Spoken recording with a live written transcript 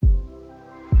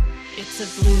It's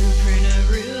a blueprint, a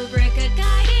rubric, a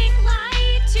guiding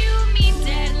light to meet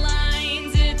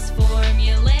deadlines. It's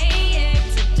formulaic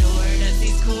to toward us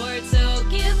these chords, so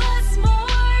give us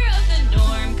more of the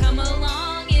norm. Come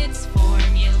along, it's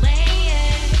formulaic.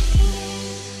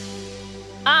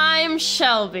 I'm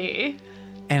Shelby.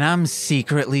 And I'm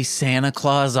secretly Santa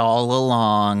Claus all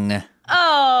along.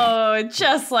 Oh,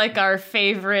 just like our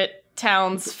favorite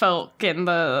townsfolk in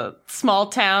the small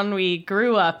town we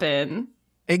grew up in.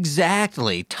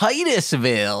 Exactly.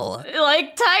 Titusville.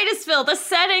 Like Titusville, the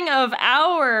setting of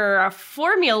our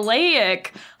formulaic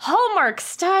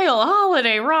Hallmark-style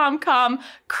holiday rom-com,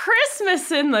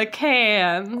 Christmas in the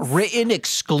Can. Written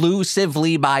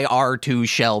exclusively by R2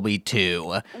 Shelby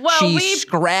 2. Well, she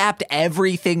scrapped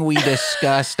everything we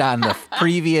discussed on the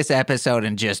previous episode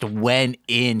and just went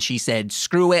in. She said,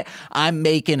 screw it, I'm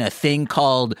making a thing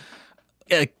called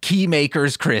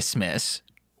Keymaker's Christmas.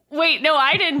 Wait, no,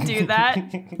 I didn't do that.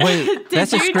 Wait,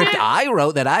 that's a script I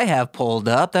wrote that I have pulled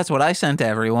up. That's what I sent to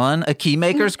everyone. A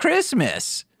Keymaker's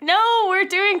Christmas. No, we're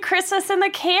doing Christmas in the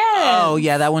Can. Oh,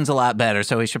 yeah, that one's a lot better,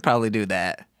 so we should probably do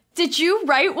that. Did you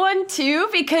write one too?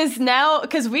 Because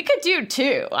we could do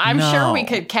two. I'm sure we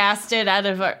could cast it out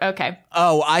of our, okay.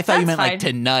 Oh, I thought you meant fine. like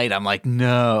tonight. I'm like,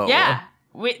 no. Yeah,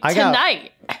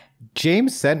 tonight.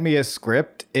 James sent me a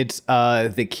script. It's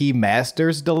The Key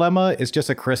Master's Dilemma. It's just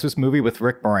a Christmas movie with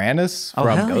Rick Moranis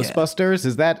from Ghostbusters.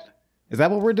 Yeah. Is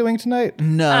that what we're doing tonight?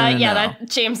 No, that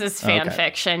James's fan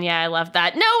fiction. Yeah, I love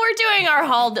that. No, we're doing our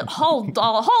hold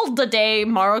the day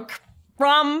Mark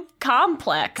rom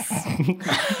complex.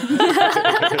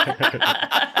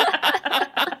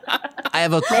 I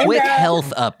have a quick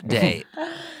health update.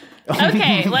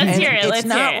 Okay, let's hear it. It's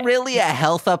not really a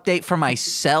health update for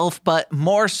myself, but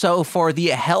more so for the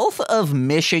health of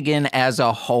Michigan as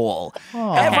a whole.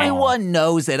 Oh. Everyone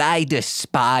knows that I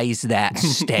despise that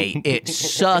state. It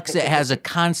sucks. It has a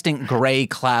constant gray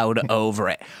cloud over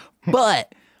it.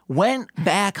 But went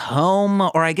back home,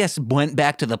 or I guess went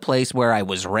back to the place where I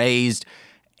was raised,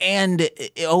 and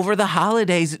over the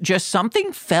holidays, just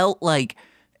something felt like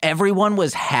everyone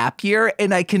was happier,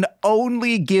 and I can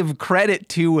only give credit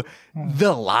to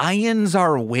the Lions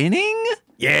are winning.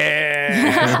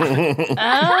 Yeah.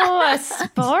 Oh, a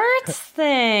sports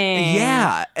thing.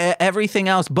 Yeah, everything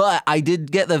else. But I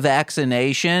did get the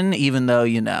vaccination, even though,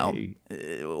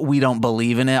 we don't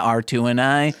believe in it, R2 and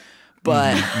I.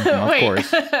 But of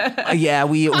course. Yeah,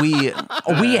 we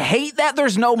hate that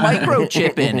there's no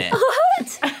microchip in it.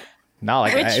 What? No,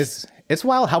 it's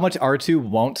wild how much R2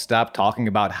 won't stop talking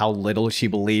about how little she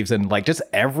believes in, like, just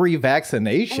every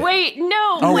vaccination. Wait,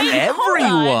 no. Oh, wait,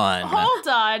 everyone. Hold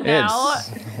on now.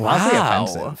 It's honestly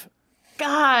offensive.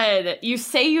 God, you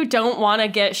say you don't want to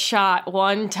get shot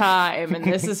one time, and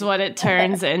this is what it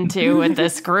turns into with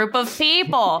this group of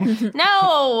people.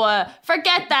 No,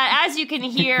 forget that. As you can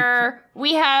hear,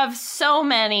 we have so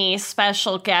many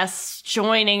special guests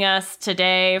joining us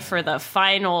today for the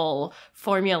final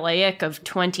formulaic of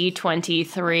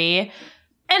 2023.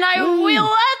 And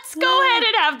let's go ahead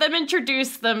and have them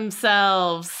introduce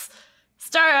themselves.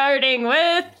 Starting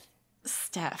with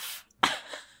Steph.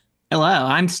 Hello,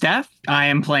 I'm Steph. I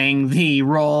am playing the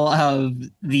role of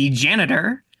the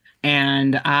janitor,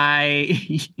 and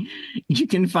you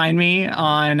can find me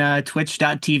on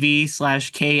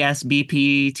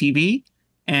twitch.tv/KSBPTV,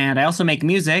 and I also make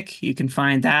music. You can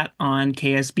find that on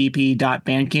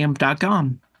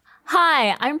ksbp.bandcamp.com.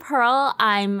 Hi, I'm Pearl.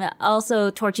 I'm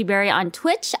also Torchyberry on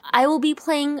Twitch. I will be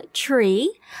playing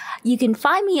Tree. You can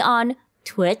find me on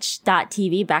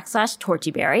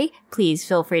twitch.tv/Torchyberry. Please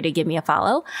feel free to give me a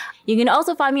follow. You can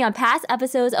also find me on past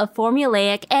episodes of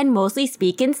Formulaic and Mostly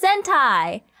Speakin'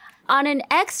 Sentai. On an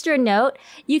extra note,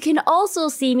 you can also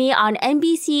see me on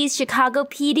NBC's Chicago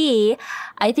PD,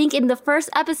 I think in the first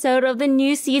episode of the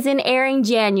new season airing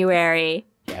January.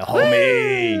 Yeah,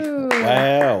 homie.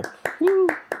 Wow. Woo.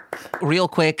 Real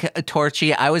quick,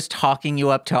 Torchy, I was talking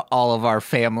you up to all of our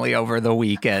family over the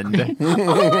weekend. Oh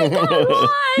my God,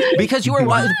 why? Because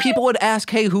people would ask,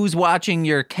 hey, who's watching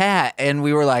your cat? And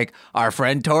we were like, our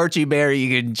friend Torchyberry,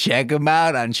 you can check him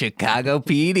out on Chicago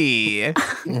PD.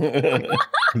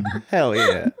 Hell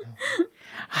yeah.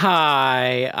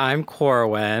 Hi, I'm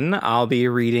Corwin. I'll be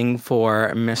reading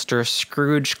for Mr.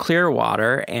 Scrooge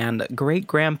Clearwater and Great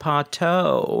Grandpa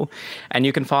Toe. And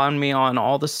you can find me on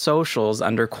all the socials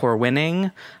under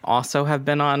Corwinning. Also have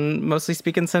been on Mostly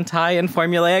Speakin' Sentai and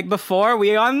Formulaic before.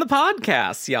 We on the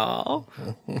podcast, y'all.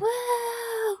 Woo!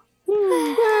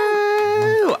 Woo!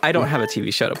 I don't have a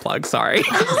TV show to plug, sorry.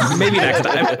 Maybe next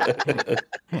time.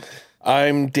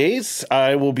 I'm Dace.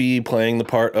 I will be playing the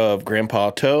part of Grandpa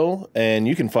Toe, and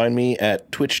you can find me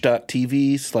at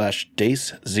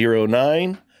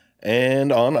twitch.tv/Dace09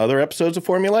 and on other episodes of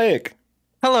Formulaic.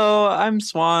 Hello, I'm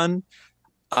Swan.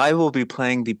 I will be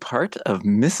playing the part of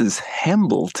Mrs.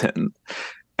 Hambleton,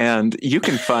 and you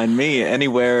can find me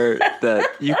anywhere that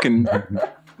you can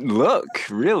look,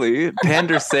 really.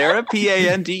 Pandersera,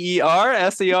 Pandersera.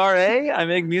 I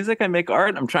make music, I make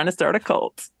art. I'm trying to start a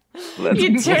cult.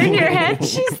 You turn your head,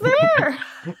 she's there.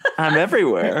 I'm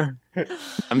everywhere.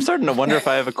 I'm starting to wonder if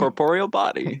I have a corporeal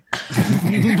body.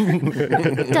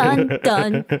 Dun,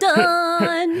 dun,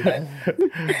 dun.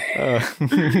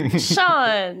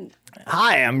 Sean.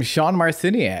 Hi, I'm Sean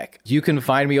Marciniak. You can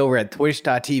find me over at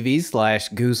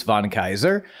twitch.tv/Goose Von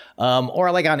Kaiser,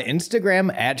 or like on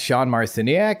Instagram at Sean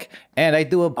Marciniak. And I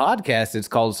do a podcast. It's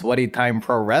called Sweaty Time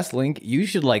Pro Wrestling. You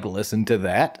should listen to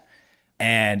that.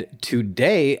 And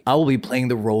today I will be playing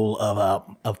the role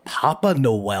of Papa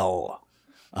Noel,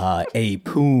 a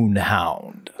poon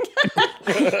hound.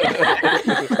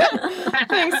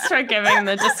 Thanks for giving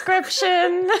the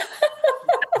description.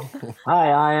 Hi,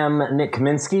 I am Nick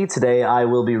Kaminsky. Today I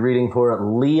will be reading for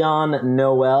Leon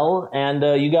Noel, and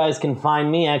you guys can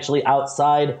find me actually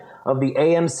outside of the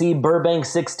AMC Burbank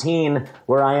 16,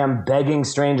 where I am begging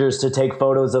strangers to take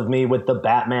photos of me with the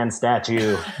Batman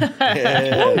statue.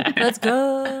 Let's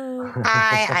go.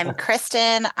 Hi, I'm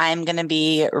Kristen. I'm going to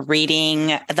be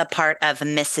reading the part of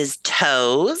Mrs.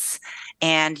 Toes.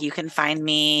 And you can find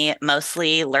me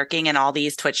mostly lurking in all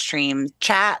these Twitch stream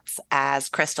chats as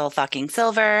Crystal fucking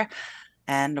Silver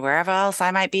and wherever else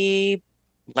I might be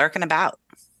lurking about.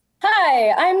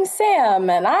 Hi, I'm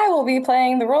Sam, and I will be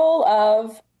playing the role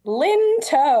of Lynn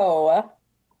Toe.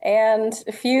 And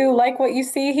if you like what you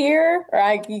see here, or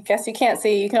I guess you can't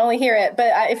see, you can only hear it,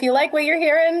 but if you like what you're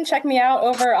hearing, check me out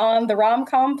over on the Rom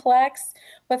Complex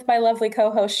with my lovely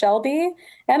co-host Shelby,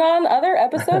 and on other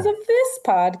episodes of this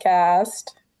podcast.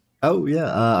 Oh, yeah.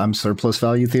 I'm Surplus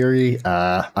Value Theory.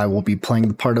 I will be playing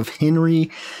the part of Henry,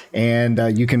 and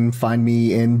you can find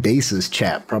me in Dace's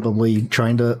chat, probably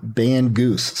trying to ban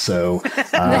Goose. So,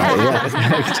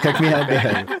 yeah, check me out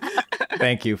there.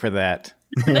 Thank you for that.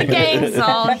 The gang's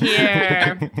all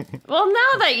here. Well,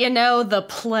 now that you know the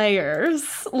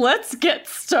players, let's get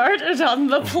started on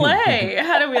the play.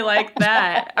 How do we like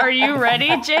that? Are you ready,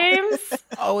 James?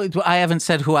 Oh, I haven't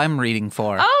said who I'm reading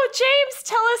for. Oh, James,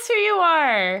 tell us who you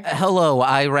are. Hello,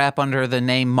 I rap under the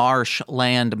name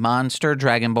Marshland Monster.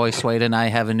 Dragon Boy Suede and I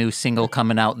have a new single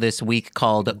coming out this week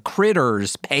called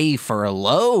Critters Pay for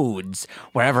Loads,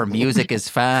 wherever music is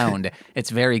found.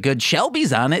 It's very good.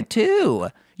 Shelby's on it, too.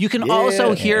 You can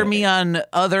also hear me on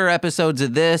other episodes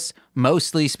of this,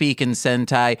 mostly speaking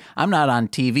Sentai. I'm not on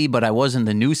TV, but I was in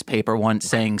the newspaper once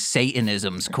saying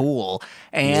Satanism's cool.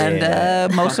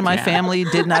 And most of my family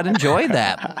did not enjoy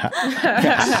that.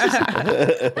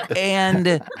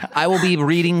 And I will be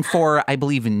reading for, I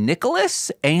believe,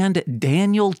 Nicholas and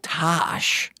Daniel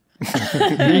Tosh.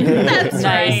 That's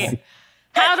right.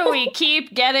 How do we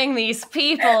keep getting these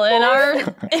people in our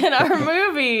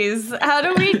movies? How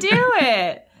do we do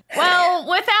it? Well,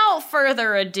 without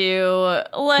further ado,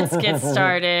 let's get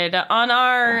started on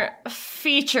our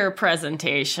feature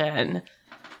presentation.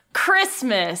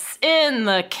 Christmas in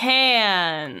the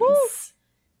cans. Woo.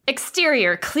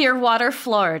 Exterior, Clearwater,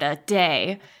 Florida,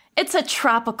 day. It's a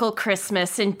tropical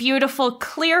Christmas in beautiful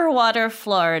Clearwater,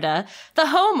 Florida, the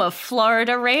home of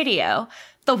Florida radio.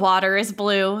 The water is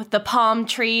blue, the palm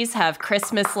trees have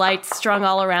Christmas lights strung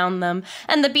all around them,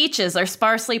 and the beaches are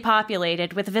sparsely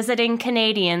populated with visiting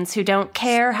Canadians who don't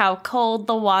care how cold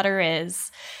the water is.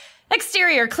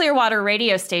 Exterior Clearwater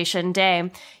radio station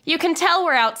day. You can tell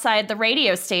we're outside the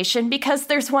radio station because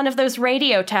there's one of those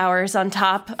radio towers on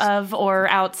top of or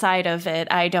outside of it.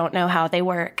 I don't know how they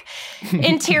work.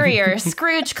 Interior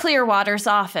Scrooge Clearwater's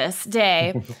office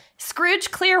day. Scrooge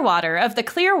Clearwater of the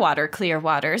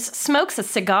Clearwaters smokes a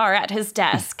cigar at his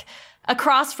desk.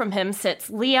 Across from him sits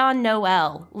Leon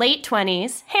Noel, late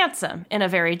 20s, handsome in a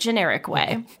very generic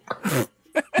way.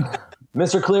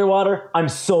 Mr. Clearwater, I'm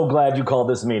so glad you called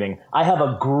this meeting. I have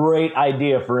a great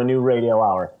idea for a new radio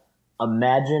hour.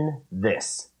 Imagine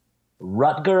this.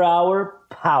 Rutger Hour,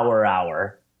 Power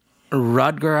Hour.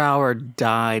 Rutger Hour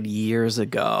died years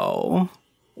ago.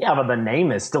 Yeah, but the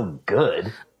name is still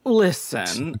good.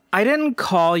 Listen, I didn't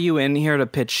call you in here to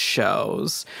pitch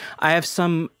shows. I have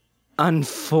some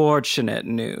unfortunate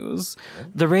news.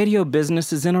 The radio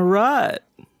business is in a rut.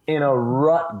 In a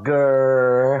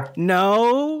Rutger.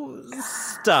 No,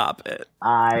 Stop it.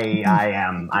 I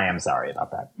am sorry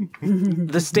about that.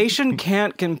 The station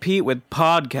can't compete with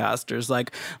podcasters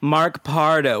like Mark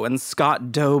Pardo and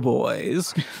Scott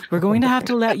Doughboys. We're going to have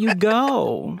to let you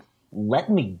go. Let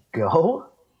me go?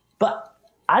 But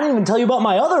I didn't even tell you about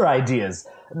my other ideas.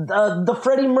 The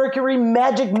Freddie Mercury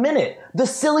Magic Minute. The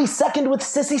silly second with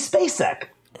Sissy Spacek.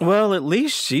 Well, at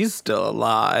least she's still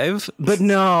alive. But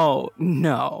no.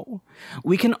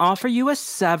 We can offer you a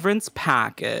severance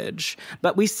package,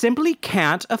 but we simply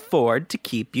can't afford to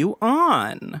keep you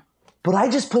on. But I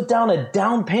just put down a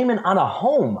down payment on a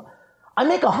home. I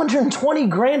make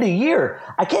 $120,000 a year.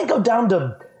 I can't go down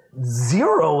to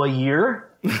 $0 a year.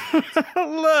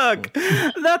 Look,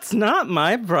 that's not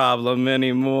my problem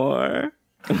anymore.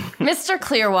 Mr.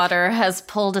 Clearwater has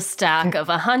pulled a stack of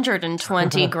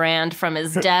 $120,000 from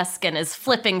his desk and is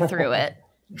flipping through it.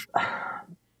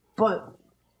 But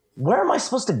where am I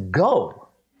supposed to go?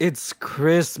 It's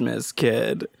Christmas,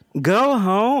 kid. Go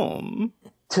home.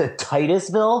 To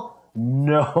Titusville?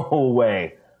 No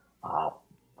way.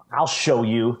 I'll show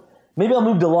you. Maybe I'll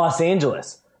move to Los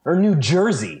Angeles or New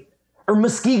Jersey or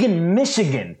Muskegon,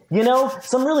 Michigan. You know,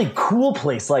 some really cool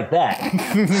place like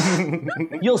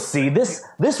that. You'll see. This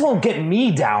won't get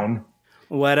me down.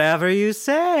 Whatever you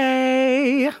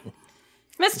say.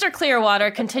 Mr. Clearwater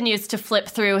continues to flip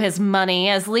through his money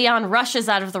as Leon rushes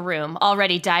out of the room,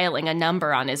 already dialing a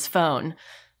number on his phone.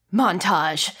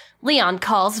 Montage. Leon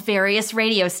calls various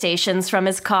radio stations from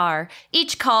his car.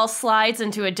 Each call slides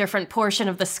into a different portion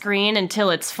of the screen until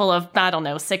it's full of,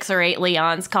 6 or 8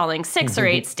 Leons calling 6 or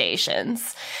 8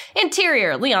 stations.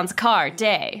 Interior, Leon's car,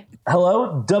 day.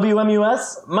 Hello,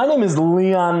 WMUS? My name is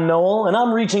Leon Noel, and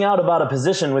I'm reaching out about a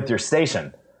position with your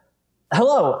station.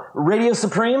 Hello, Radio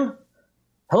Supreme?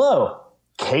 Hello,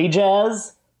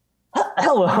 K-Jazz?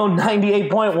 Hello,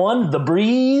 98.1, The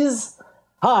Breeze?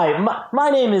 Hi, my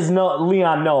name is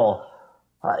Leon Noel.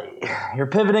 You're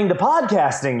pivoting to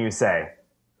podcasting, you say?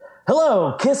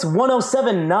 Hello, Kiss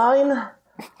 107.9?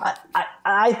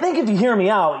 I think if you hear me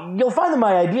out, you'll find that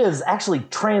my ideas actually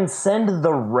transcend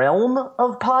the realm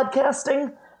of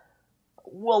podcasting.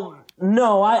 Well,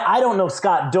 no, I don't know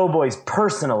Scott Doughboys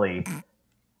personally.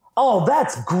 Oh,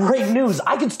 that's great news.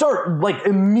 I could start,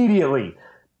 immediately.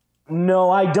 No,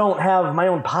 I don't have my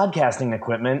own podcasting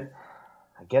equipment.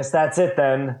 I guess that's it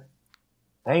then.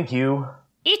 Thank you.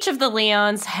 Each of the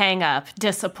Leons hang up,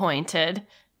 disappointed.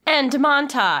 End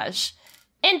montage.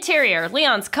 Interior,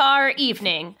 Leon's car,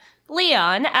 evening.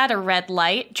 Leon, at a red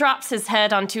light, drops his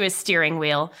head onto his steering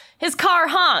wheel. His car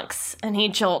honks, and he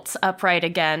jolts upright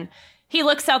again. He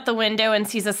looks out the window and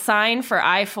sees a sign for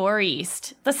I-4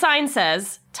 East. The sign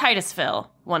says,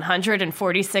 Titusville,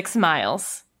 146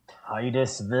 miles.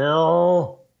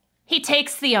 Titusville? He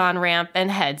takes the on-ramp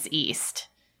and heads east.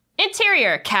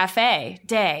 Interior, cafe,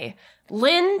 day.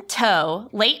 Lynn Toe,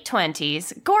 late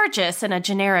 20s, gorgeous in a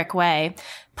generic way,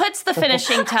 puts the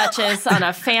finishing touches on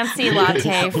a fancy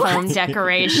latte foam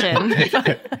decoration.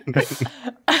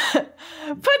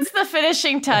 Puts the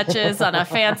finishing touches on a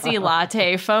fancy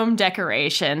latte foam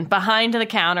decoration behind the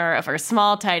counter of her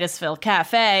small Titusville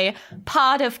cafe,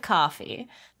 Pod of Coffee.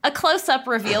 A close-up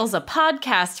reveals a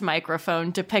podcast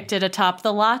microphone depicted atop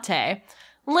the latte.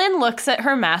 Lynn looks at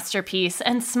her masterpiece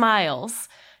and smiles.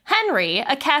 Henry,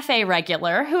 a cafe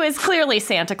regular who is clearly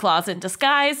Santa Claus in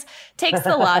disguise, takes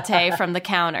the latte from the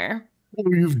counter.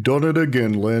 Oh, you've done it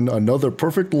again, Lynn. Another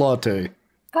perfect latte.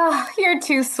 Oh, you're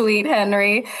too sweet,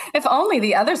 Henry. If only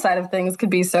the other side of things could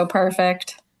be so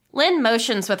perfect. Lynn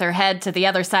motions with her head to the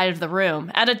other side of the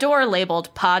room at a door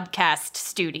labeled Podcast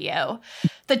Studio.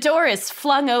 The door is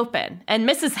flung open, and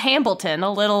Mrs. Hambleton,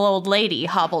 a little old lady,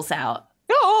 hobbles out.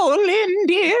 Oh, Lynn,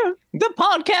 dear, the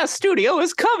podcast studio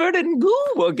is covered in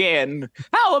goo again.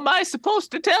 How am I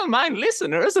supposed to tell my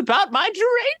listeners about my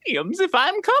geraniums if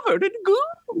I'm covered in goo?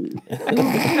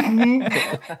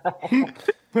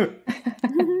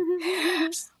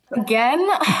 Again?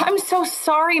 I'm so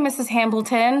sorry, Mrs.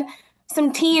 Hambleton.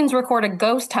 Some teens record a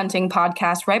ghost hunting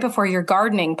podcast right before your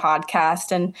gardening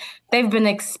podcast, and they've been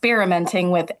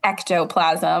experimenting with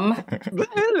ectoplasm. Well,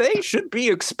 they should be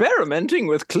experimenting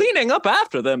with cleaning up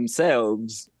after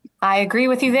themselves. I agree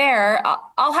with you there.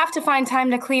 I'll have to find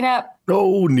time to clean up.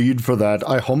 No need for that.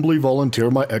 I humbly volunteer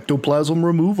my ectoplasm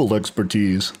removal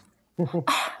expertise.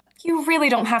 You really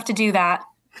don't have to do that.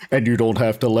 And you don't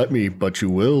have to let me, but you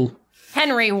will.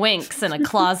 Henry winks in a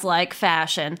Claus-like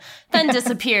fashion, then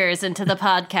disappears into the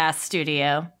podcast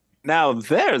studio. Now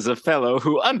there's a fellow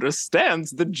who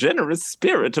understands the generous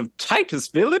spirit of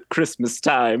Titusville at Christmas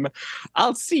time.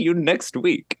 I'll see you next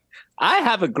week. I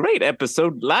have a great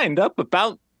episode lined up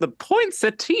about the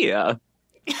poinsettia.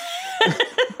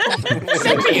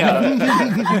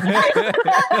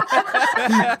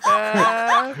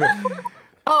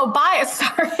 Oh, bye.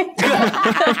 Sorry.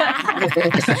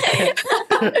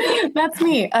 That's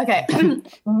me. Okay.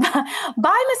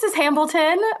 Bye, Mrs.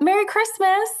 Hambleton. Merry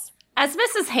Christmas. As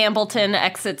Mrs. Hambleton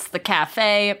exits the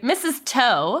cafe, Mrs.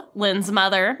 Toe, Lynn's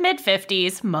mother,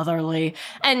 mid-50s, motherly,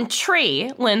 and Tree,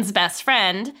 Lynn's best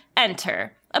friend,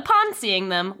 enter. Upon seeing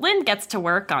them, Lynn gets to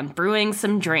work on brewing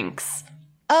some drinks.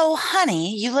 Oh,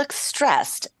 honey, you look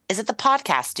stressed. Is it the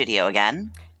podcast studio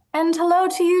again? And hello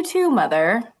to you too,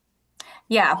 Mother.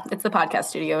 Yeah, it's the podcast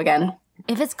studio again.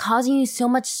 If it's causing you so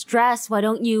much stress, why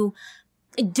don't you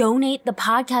donate the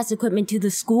podcast equipment to the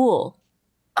school?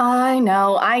 I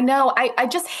know. I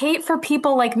just hate for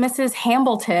people like Mrs.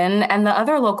 Hambleton and the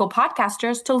other local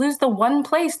podcasters to lose the one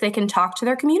place they can talk to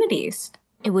their communities.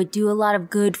 It would do a lot of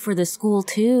good for the school,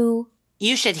 too.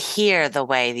 You should hear the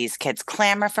way these kids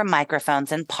clamor for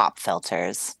microphones and pop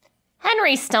filters.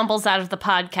 Henry stumbles out of the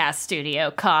podcast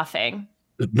studio, coughing.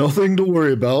 Nothing to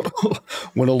worry about.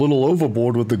 Went a little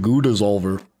overboard with the goo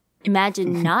dissolver.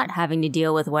 Imagine not having to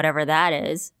deal with whatever that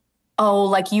is. Oh,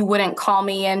 like you wouldn't call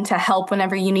me in to help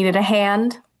whenever you needed a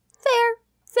hand?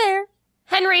 Fair.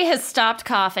 Henry has stopped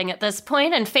coughing at this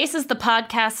point and faces the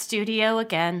podcast studio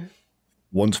again.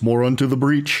 Once more unto the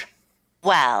breach.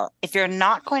 Well, if you're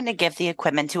not going to give the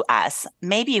equipment to us,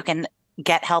 maybe you can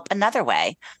get help another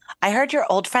way. I heard your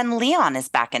old friend Leon is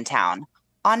back in town,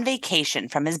 on vacation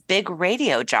from his big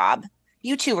radio job.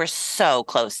 You two were so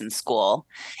close in school.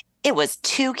 It was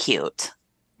too cute.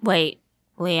 Wait,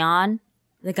 Leon?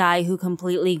 The guy who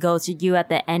completely ghosted you at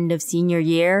the end of senior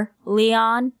year?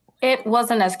 Leon? It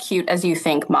wasn't as cute as you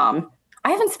think, Mom. I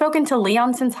haven't spoken to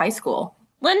Leon since high school.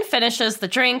 Lynn finishes the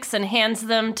drinks and hands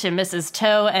them to Mrs.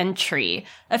 Toe and Tree.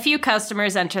 A few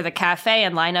customers enter the cafe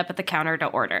and line up at the counter to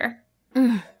order.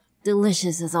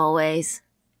 Delicious as always.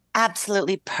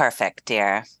 Absolutely perfect,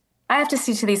 dear. I have to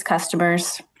see to these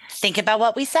customers. Think about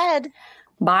what we said.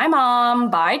 Bye,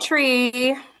 Mom. Bye,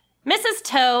 Tree. Mrs.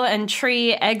 Toe and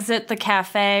Tree exit the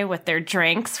cafe with their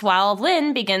drinks while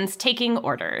Lynn begins taking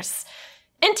orders.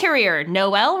 Interior,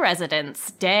 Noel residence,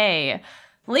 day.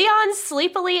 Leon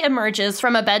sleepily emerges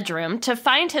from a bedroom to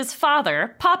find his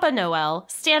father, Papa Noel,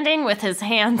 standing with his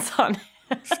hands on...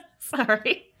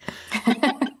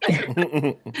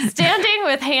 standing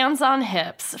with hands on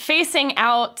hips, facing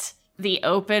out the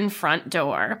open front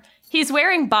door. He's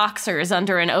wearing boxers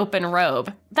under an open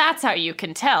robe. That's how you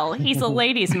can tell. He's a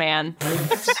ladies' man.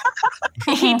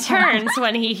 He turns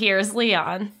when he hears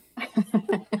Leon.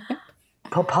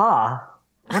 Papa,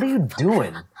 what are you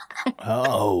doing?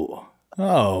 Oh,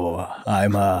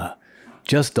 I'm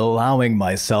just allowing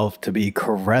myself to be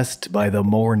caressed by the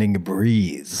morning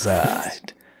breeze.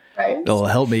 It'll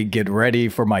help me get ready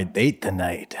for my date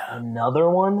tonight. Another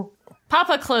one?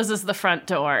 Papa closes the front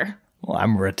door. Well,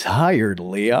 I'm retired,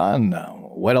 Leon.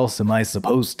 What else am I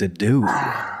supposed to do?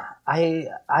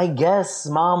 I guess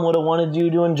Mom would have wanted you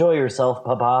to enjoy yourself,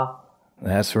 Papa.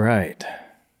 That's right.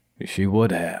 She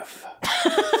would have.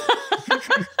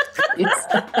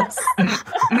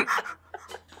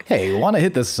 Hey, want to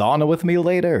hit the sauna with me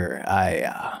later?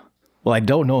 I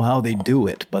don't know how they do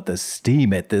it, but the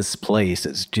steam at this place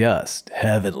is just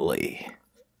heavenly.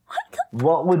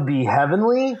 What would be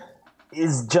heavenly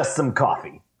is just some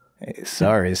coffee. Hey,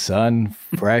 sorry, son.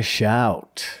 Fresh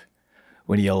out.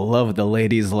 When you love the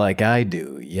ladies like I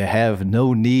do, you have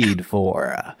no need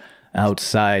for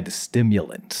outside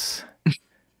stimulants.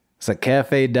 It's a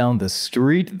cafe down the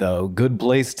street, though. Good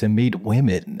place to meet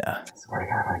women. I swear to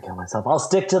God, I'm gonna kill myself. I'll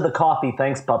stick to the coffee,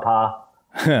 thanks, Papa.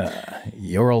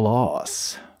 You're a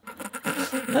loss.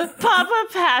 Papa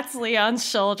pats Leon's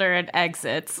shoulder and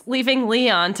exits, leaving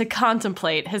Leon to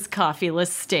contemplate his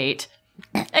coffeeless state.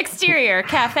 Exterior,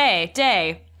 cafe,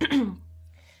 day.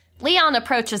 Leon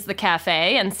approaches the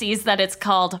cafe and sees that it's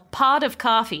called Pod of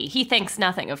Coffee. He thinks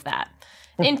nothing of that.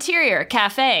 Interior,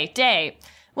 cafe, day.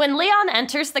 When Leon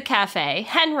enters the cafe,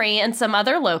 Henry and some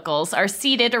other locals are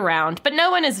seated around, but no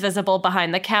one is visible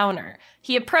behind the counter.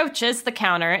 He approaches the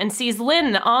counter and sees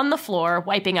Lynn on the floor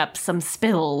wiping up some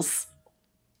spills.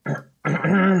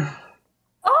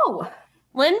 Oh!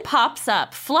 Lynn pops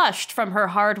up, flushed from her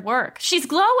hard work. She's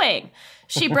glowing.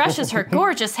 She brushes her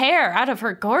gorgeous hair out of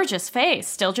her gorgeous face.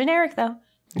 Still generic, though.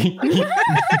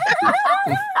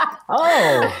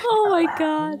 Oh my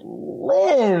God.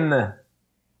 Lynn!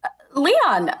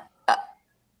 Leon!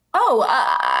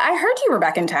 I heard you were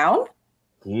back in town.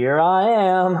 Here I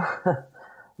am.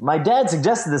 My dad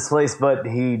suggested this place, but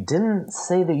he didn't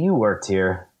say that you worked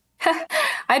here.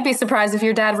 I'd be surprised if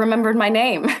your dad remembered my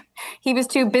name. He was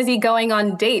too busy going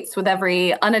on dates with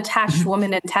every unattached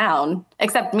woman in town,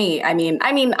 except me. I mean,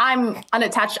 I'm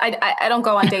unattached. I don't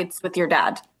go on dates with your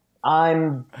dad.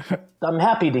 I'm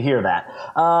happy to hear that.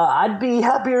 I'd be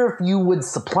happier if you would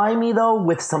supply me, though,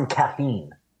 with some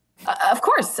caffeine. Of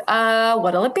course.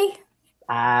 What'll it be?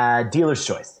 Dealer's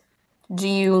choice. Do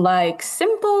you like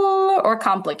simple or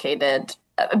complicated?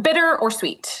 Bitter or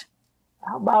sweet?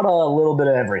 How about a little bit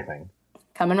of everything?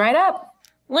 Coming right up.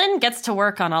 Lynn gets to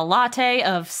work on a latte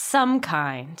of some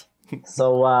kind.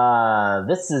 So,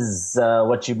 this is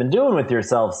what you've been doing with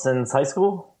yourself since high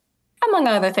school? Among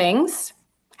other things.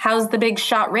 How's the big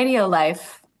shot radio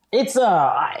life? It's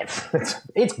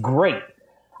great.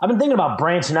 I've been thinking about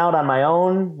branching out on my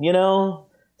own,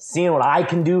 seeing what I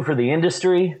can do for the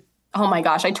industry. Oh my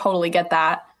gosh, I totally get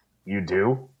that. You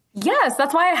do? Yes,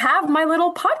 that's why I have my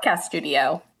little podcast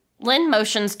studio. Lynn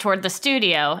motions toward the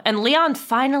studio, and Leon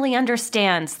finally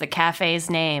understands the cafe's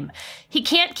name. He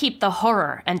can't keep the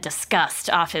horror and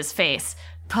disgust off his face.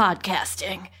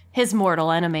 Podcasting, his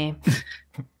mortal enemy.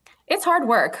 It's hard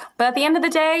work, but at the end of the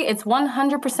day, it's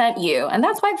 100% you, and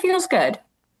that's why it feels good.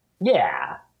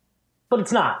 Yeah, but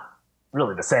it's not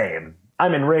really the same.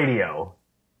 I'm in radio,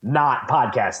 not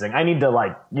podcasting. I need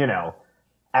to,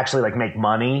 actually, make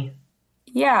money.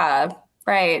 Yeah,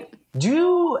 right. Do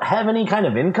you have any kind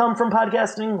of income from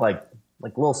podcasting? Like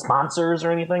little sponsors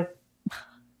or anything?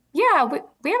 Yeah,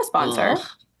 we have a sponsor.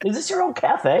 Is this your own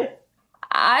cafe?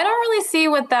 I don't really see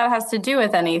what that has to do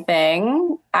with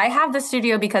anything. I have the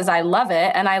studio because I love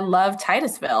it, and I love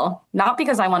Titusville, not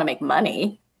because I want to make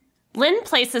money. Lynn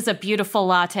places a beautiful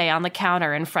latte on the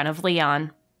counter in front of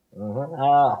Leon.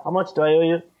 How much do I owe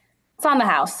you? It's on the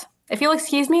house. If you'll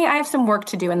excuse me, I have some work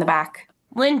to do in the back.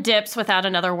 Lynn dips without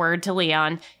another word to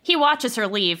Leon. He watches her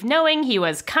leave, knowing he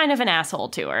was kind of an asshole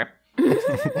to her.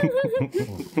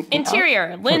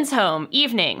 Interior, Lynn's home,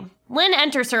 evening. Lynn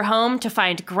enters her home to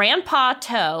find Grandpa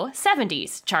Toe,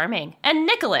 70s, charming, and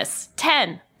Nicholas,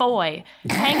 10, boy,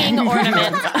 hanging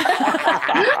ornaments.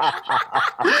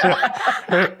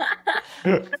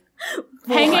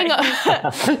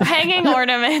 hanging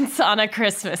ornaments on a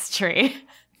Christmas tree.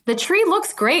 The tree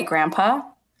looks great, Grandpa.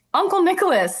 Uncle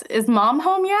Nicholas, is Mom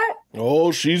home yet?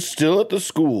 Oh, she's still at the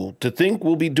school. To think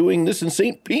we'll be doing this in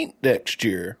St. Pete next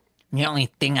year. The only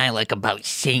thing I like about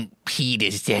St. Pete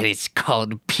is that it's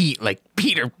called Pete, like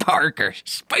Peter Parker.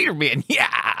 Spider-Man,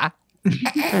 yeah!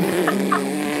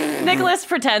 Nicholas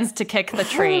pretends to kick the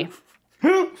tree.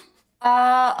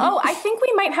 I think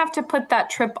we might have to put that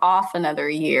trip off another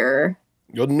year.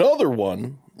 Another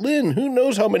one? Lynn, who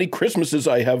knows how many Christmases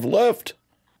I have left?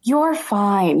 You're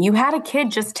fine. You had a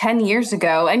kid just 10 years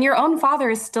ago, and your own father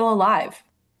is still alive.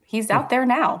 He's out there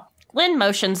now. Lynn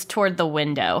motions toward the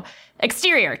window.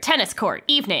 Exterior, tennis court,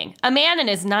 evening. A man in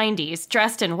his 90s,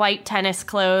 dressed in white tennis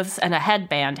clothes and a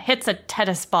headband, hits a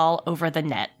tennis ball over the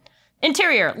net.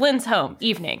 Interior, Lynn's home,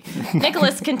 evening.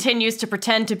 Nicholas continues to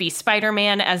pretend to be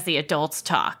Spider-Man as the adults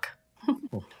talk.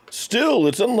 Still,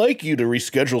 it's unlike you to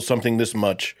reschedule something this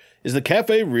much. Is the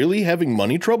cafe really having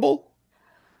money trouble?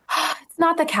 It's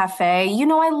not the cafe.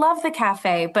 I love the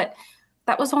cafe, but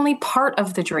that was only part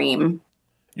of the dream.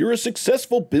 You're a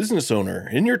successful business owner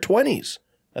in your 20s.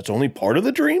 That's only part of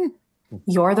the dream?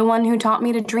 You're the one who taught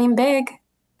me to dream big.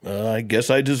 I guess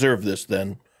I deserve this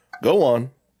then. Go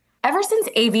on. Ever since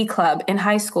AV Club in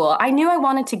high school, I knew I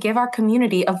wanted to give our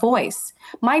community a voice.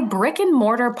 My brick and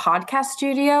mortar podcast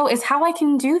studio is how I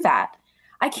can do that.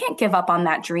 I can't give up on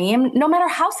that dream, no matter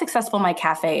how successful my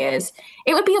cafe is.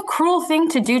 It would be a cruel thing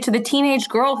to do to the teenage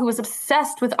girl who was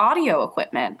obsessed with audio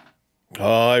equipment.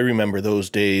 Oh, I remember those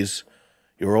days.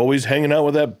 You were always hanging out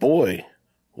with that boy.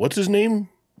 What's his name?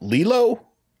 Lilo?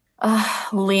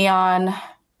 Leon.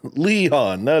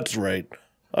 Leon, that's right.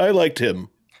 I liked him.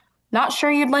 Not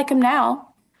sure you'd like him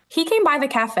now. He came by the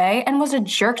cafe and was a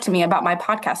jerk to me about my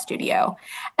podcast studio.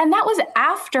 And that was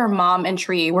after Mom and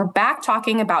Tree were back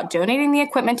talking about donating the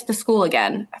equipment to the school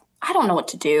again. I don't know what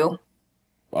to do.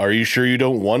 Are you sure you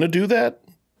don't want to do that?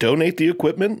 Donate the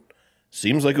equipment?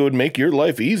 Seems like it would make your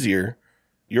life easier.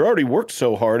 You already worked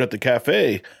so hard at the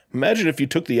cafe. Imagine if you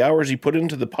took the hours you put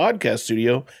into the podcast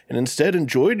studio and instead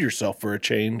enjoyed yourself for a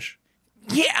change.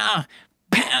 Yeah!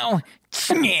 Pow!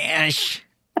 Smash!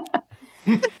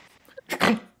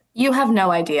 You have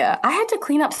no idea. I had to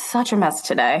clean up such a mess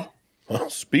today. Well,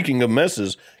 speaking of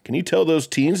messes, can you tell those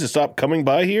teens to stop coming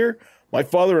by here? My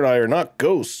father and I are not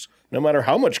ghosts, no matter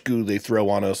how much goo they throw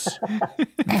on us.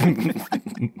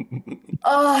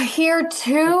 Here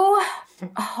too?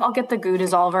 I'll get the goo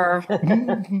dissolver.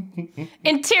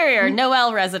 Interior,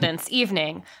 Noel residence,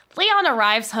 evening. Leon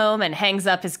arrives home and hangs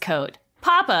up his coat.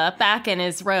 Papa, back in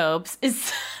his robe,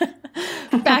 is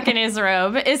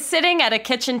sitting at a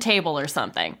kitchen table or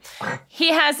something. He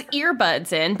has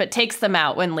earbuds in, but takes them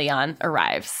out when Leon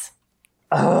arrives.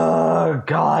 Oh,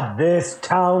 God, this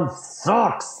town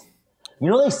sucks. You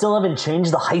know they still haven't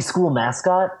changed the high school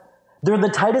mascot? They're the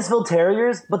Titusville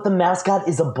Terriers, but the mascot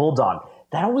is a bulldog.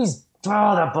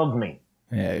 That bugged me.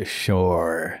 Yeah,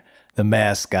 sure. The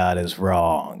mascot is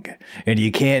wrong. And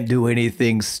you can't do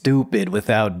anything stupid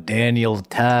without Daniel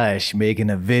Tosh making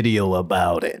a video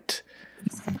about it.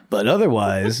 But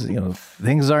otherwise,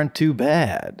 things aren't too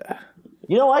bad.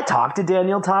 I talked to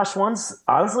Daniel Tosh once.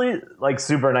 Honestly,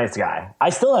 super nice guy. I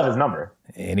still have his number.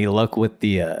 Any luck with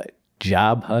the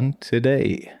job hunt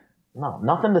today? No,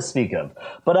 nothing to speak of.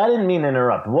 But I didn't mean to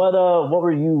interrupt. What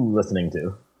were you listening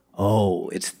to? Oh,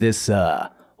 it's this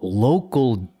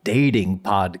local dating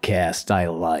podcast I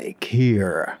like.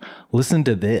 Here, listen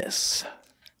to this.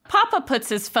 Papa puts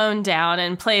his phone down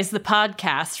and plays the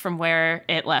podcast from where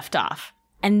it left off.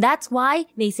 And that's why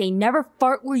they say never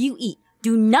fart where you eat.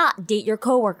 Do not date your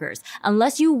coworkers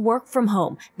unless you work from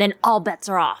home. Then all bets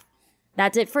are off.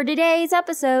 That's it for today's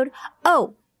episode.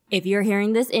 Oh, if you're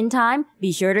hearing this in time,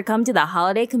 be sure to come to the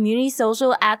holiday community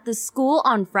social at the school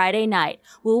on Friday night.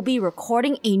 We'll be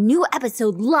recording a new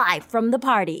episode live from the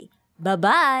party.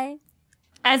 Bye-bye.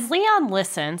 As Leon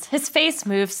listens, his face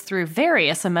moves through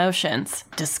various emotions: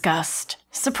 disgust,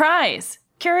 surprise,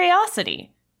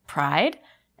 curiosity, pride,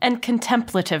 and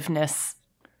contemplativeness.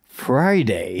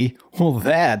 Friday? Well,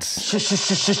 that's...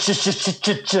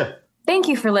 Thank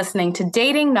you for listening to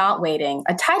Dating Not Waiting,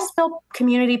 a Titusville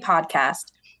community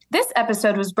podcast. This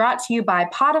episode was brought to you by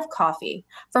Pot of Coffee.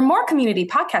 For more community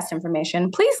podcast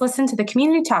information, please listen to the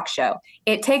Community Talk Show.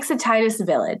 It takes a Titus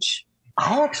village.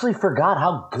 I actually forgot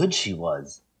how good she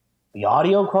was. The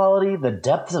audio quality, the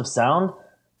depth of sound,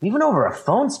 even over a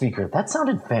phone speaker, that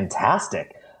sounded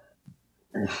fantastic.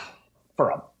 For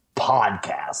a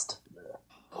podcast.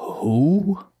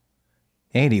 Who?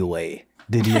 Anyway,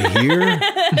 did you hear?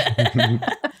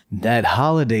 That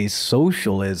holiday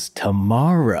social is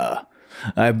tomorrow.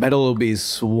 I bet it'll be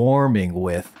swarming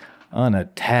with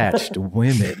unattached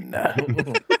women.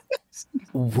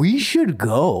 We should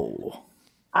go.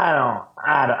 I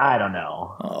don't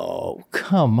know. Oh,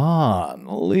 come on,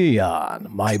 Leon,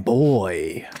 my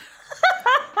boy.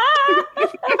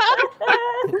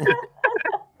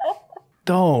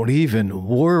 Don't even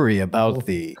worry about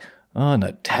the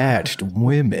unattached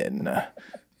women.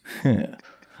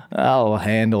 I'll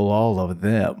handle all of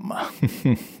them.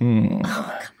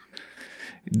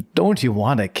 Don't you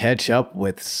want to catch up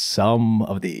with some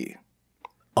of the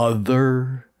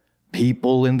other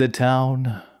people in the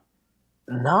town?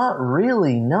 Not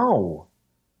really, no.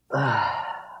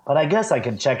 But I guess I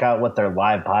could check out what their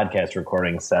live podcast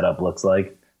recording setup looks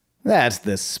like. That's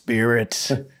the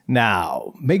spirit.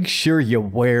 Now, make sure you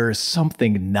wear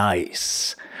something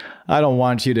nice. I don't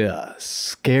want you to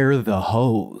scare the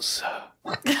hoes.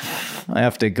 I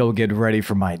have to go get ready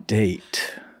for my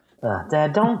date.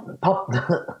 Dad,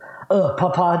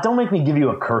 Papa, don't make me give you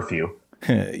a curfew.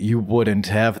 You wouldn't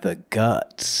have the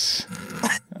guts.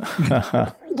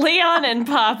 Leon and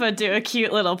Papa do a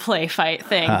cute little play fight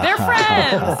thing. They're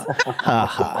friends!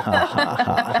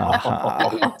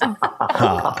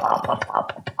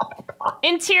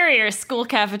 Interior school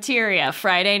cafeteria,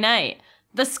 Friday night.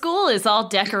 The school is all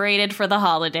decorated for the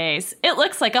holidays. It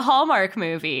looks like a Hallmark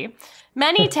movie.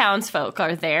 Many townsfolk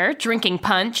are there, drinking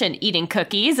punch and eating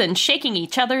cookies and shaking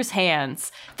each other's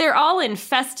hands. They're all in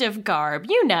festive garb,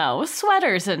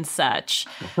 sweaters and such.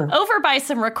 Over by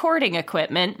some recording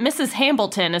equipment, Mrs.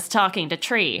 Hambleton is talking to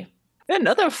Tree.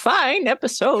 Another fine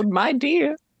episode, my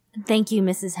dear. Thank you,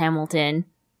 Mrs. Hamilton.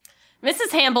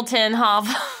 Mrs. Hambleton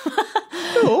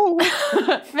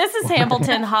Mrs.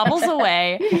 Hambleton hobbles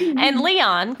away, and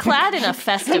Leon, clad in a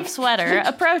festive sweater,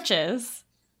 approaches.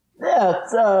 Yeah,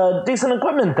 it's decent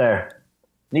equipment there.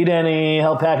 Need any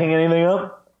help packing anything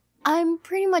up? I'm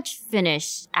pretty much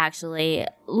finished, actually.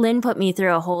 Lynn put me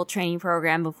through a whole training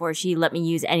program before she let me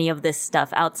use any of this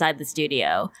stuff outside the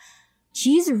studio.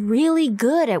 She's really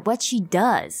good at what she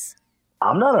does.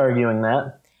 I'm not arguing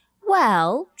that.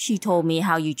 Well, she told me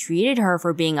how you treated her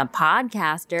for being a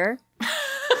podcaster.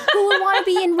 Who would want to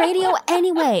be in radio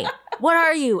anyway? What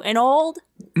are you, an old?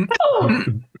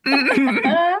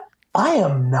 I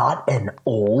am not an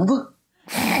old.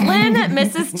 Lynn,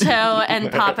 Mrs. Cho,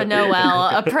 and Papa Noel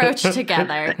approach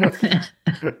together.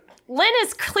 Lynn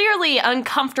is clearly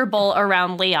uncomfortable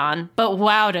around Leon, but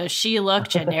wow, does she look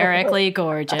generically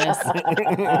gorgeous.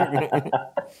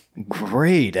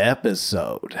 Great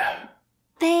episode.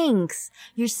 Thanks.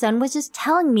 Your son was just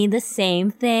telling me the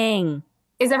same thing.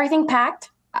 Is everything packed?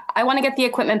 I want to get the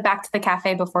equipment back to the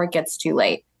cafe before it gets too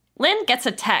late. Lynn gets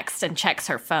a text and checks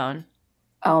her phone.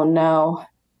 Oh no.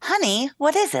 Honey,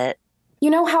 what is it? You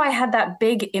know how I had that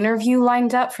big interview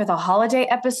lined up for the holiday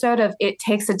episode of It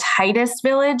Takes a Titus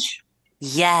Village?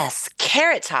 Yes,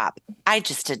 Carrot Top. I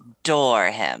just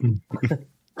adore him.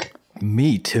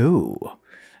 Me too.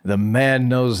 The man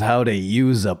knows how to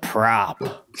use a prop.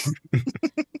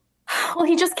 Well,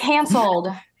 he just canceled.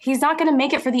 He's not going to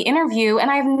make it for the interview, and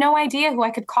I have no idea who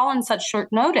I could call on such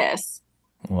short notice.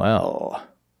 Well,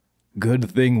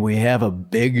 good thing we have a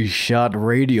big shot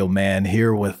radio man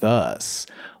here with us.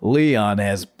 Leon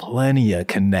has plenty of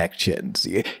connections.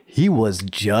 He was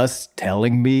just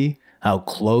telling me how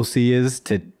close he is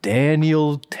to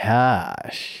Daniel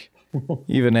Tosh.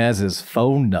 Even has his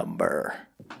phone number.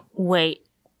 Wait,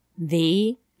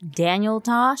 the Daniel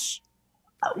Tosh?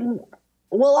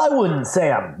 Well, I wouldn't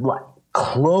say I'm, like,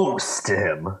 close to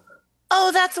him.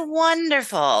 Oh, that's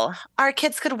wonderful. Our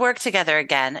kids could work together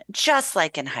again, just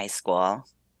like in high school.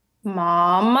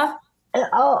 Mom?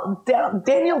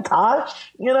 Daniel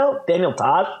Tosh, Daniel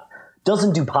Tosh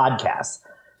doesn't do podcasts.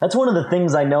 That's one of the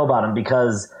things I know about him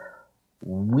because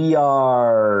we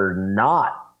are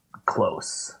not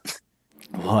close.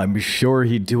 Well, I'm sure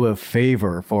he'd do a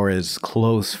favor for his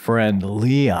close friend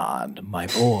Leon, my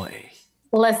boy.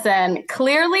 Listen,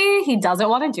 clearly he doesn't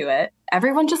want to do it.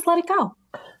 Everyone just let it go.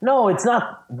 No, it's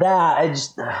not that. I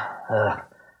just...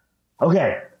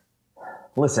 Okay,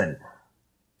 listen.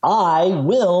 I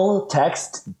will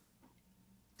text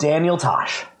Daniel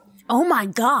Tosh. Oh my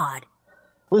God.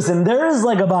 Listen, there is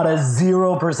like about a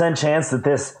 0% chance that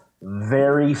this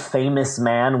very famous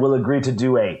man will agree to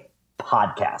do a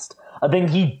podcast. A thing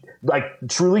he,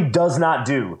 truly does not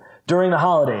do during the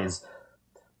holidays.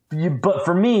 But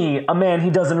for me, a man he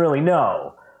doesn't really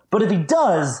know. But if he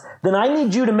does, then I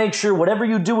need you to make sure whatever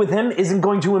you do with him isn't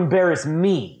going to embarrass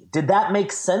me. Did that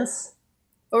make sense?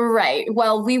 Right.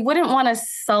 Well, we wouldn't want to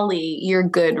sully your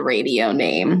good radio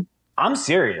name. I'm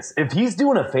serious. If he's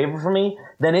doing a favor for me,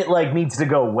 then it needs to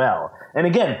go well. And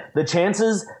again, the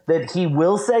chances that he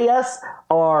will say yes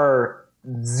are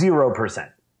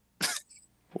 0%.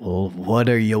 Well, what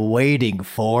are you waiting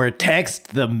for?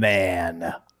 Text the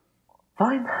man.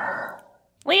 Fine.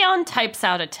 Leon types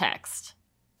out a text.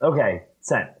 Okay,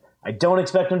 sent. I don't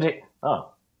expect him to...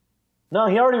 Oh. No,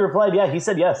 he already replied, yeah, he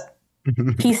said yes.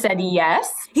 He said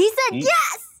yes? He said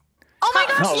yes! Oh my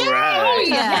gosh, All yay! right.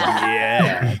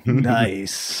 Yeah. Yeah.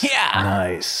 Nice. Yeah.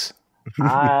 Nice.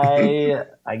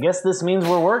 I guess this means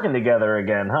we're working together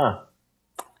again, huh?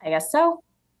 I guess so.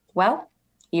 Well,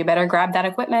 you better grab that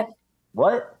equipment.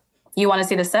 What? You want to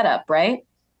see the setup, right?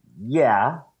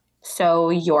 Yeah. So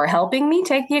you're helping me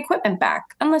take the equipment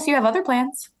back, unless you have other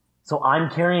plans. So I'm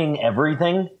carrying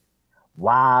everything?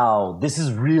 Wow, this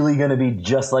is really going to be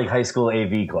just like high school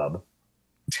AV club.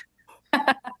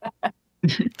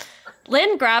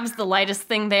 Lynn grabs the lightest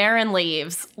thing there and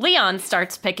leaves. Leon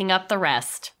starts picking up the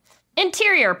rest.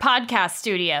 Interior podcast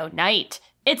studio, night.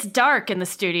 It's dark in the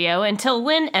studio until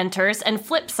Lynn enters and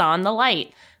flips on the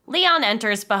light. Leon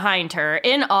enters behind her,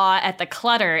 in awe at the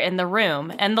clutter in the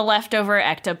room and the leftover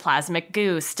ectoplasmic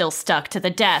goo still stuck to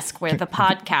the desk where the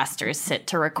podcasters sit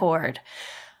to record.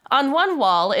 On one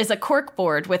wall is a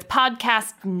corkboard with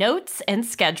podcast notes and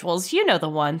schedules, you know the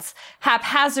ones,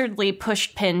 haphazardly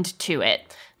push-pinned to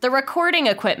it. The recording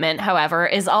equipment, however,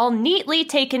 is all neatly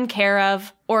taken care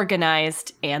of,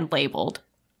 organized, and labeled.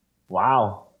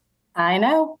 Wow. I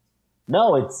know.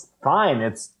 No, it's fine.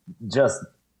 It's just...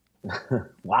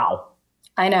 wow.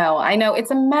 I know. It's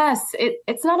a mess.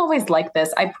 It's not always like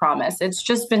this, I promise. It's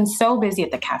just been so busy at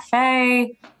the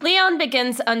cafe. Leon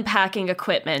begins unpacking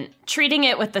equipment, treating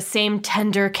it with the same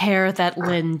tender care that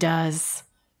Lynn does.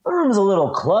 The room's a little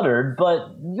cluttered,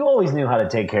 but you always knew how to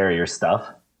take care of your stuff.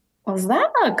 Was that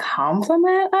a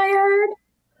compliment I heard?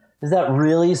 Is that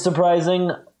really surprising?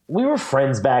 We were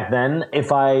friends back then,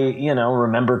 if I,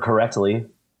 remember correctly.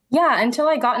 Yeah, until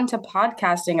I got into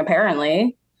podcasting,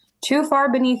 apparently. Too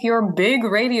far beneath your big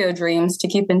radio dreams to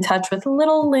keep in touch with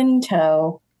little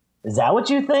Linto. Is that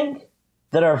what you think?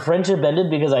 That our friendship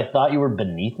ended because I thought you were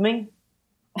beneath me?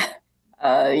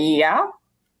 Yeah.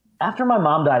 After my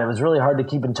mom died, it was really hard to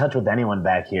keep in touch with anyone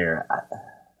back here.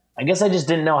 I guess I just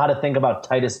didn't know how to think about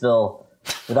Titusville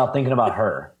without thinking about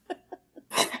her.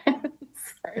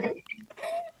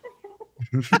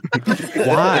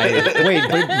 Why? Wait,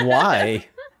 but why?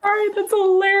 Sorry, that's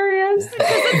hilarious.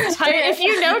 If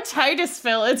you know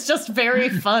Titusville, it's just very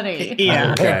funny.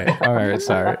 Yeah. Okay. All right.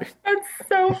 Sorry. That's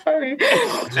so funny.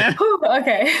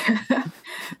 Okay.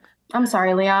 I'm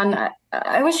sorry, Leon.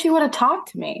 I wish you would have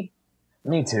talked to me.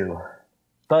 Me too.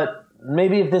 But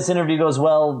maybe if this interview goes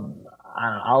well,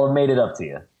 I'll have made it up to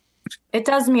you. It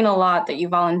does mean a lot that you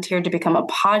volunteered to become a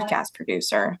podcast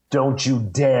producer. Don't you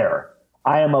dare.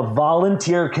 I am a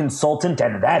volunteer consultant,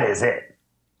 and that is it.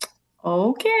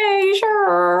 Okay,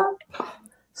 sure.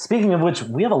 Speaking of which,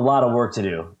 we have a lot of work to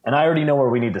do, and I already know where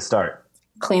we need to start.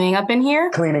 Cleaning up in here?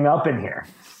 Cleaning up in here.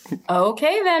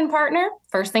 Okay then, partner.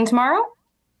 First thing tomorrow?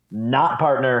 Not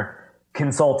partner,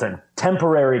 consultant.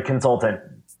 Temporary consultant.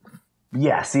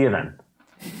 Yeah, see you then.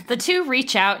 The two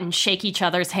reach out and shake each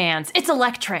other's hands. It's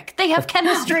electric. They have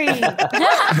chemistry.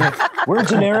 We're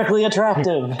generically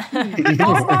attractive.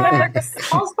 All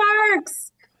sparks! All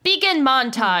sparks! Begin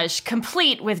montage,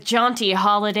 complete with jaunty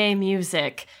holiday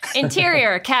music.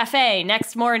 Interior cafe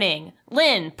next morning.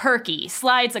 Lynn, perky,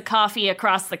 slides a coffee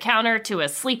across the counter to a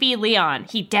sleepy Leon.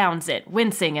 He downs it,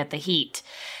 wincing at the heat.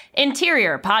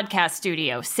 Interior podcast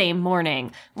studio, same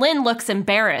morning. Lynn looks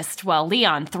embarrassed while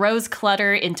Leon throws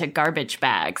clutter into garbage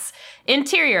bags.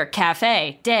 Interior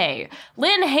cafe, day.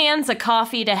 Lynn hands a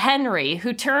coffee to Henry,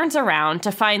 who turns around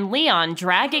to find Leon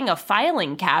dragging a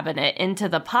filing cabinet into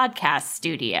the podcast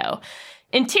studio.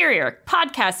 Interior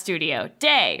podcast studio,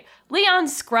 day. Leon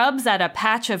scrubs at a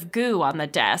patch of goo on the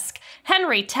desk.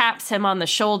 Henry taps him on the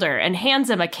shoulder and hands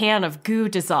him a can of goo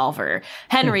dissolver.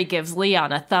 Henry gives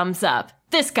Leon a thumbs up.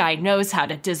 This guy knows how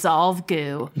to dissolve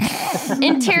goo.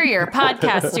 Interior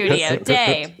podcast studio,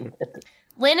 day.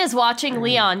 Lynn is watching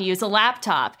Leon use a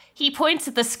laptop. He points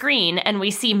at the screen and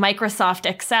we see Microsoft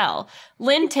Excel.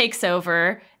 Lynn takes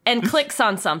over and clicks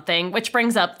on something, which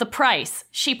brings up the price.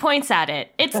 She points at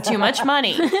it. It's too much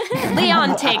money.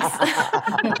 Leon takes...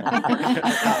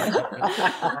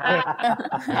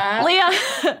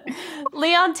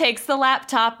 Leon takes the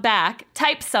laptop back,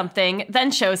 types something,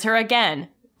 then shows her again.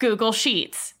 Google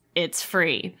Sheets. It's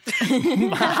free.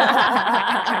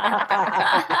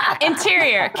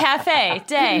 Interior, cafe,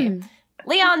 day.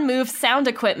 Leon moves sound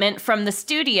equipment from the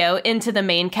studio into the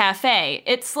main cafe.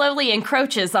 It slowly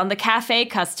encroaches on the cafe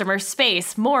customer's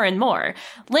space more and more.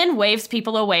 Lynn waves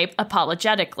people away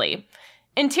apologetically.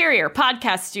 Interior,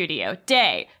 podcast studio,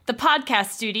 day. The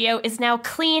podcast studio is now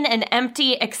clean and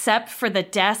empty except for the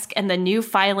desk and the new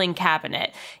filing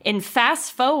cabinet. In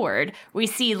fast forward, we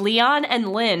see Leon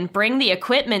and Lynn bring the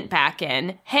equipment back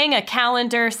in, hang a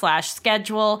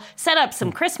calendar/schedule, set up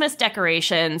some Christmas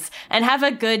decorations, and have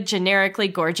a good, generically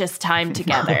gorgeous time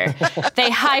together. They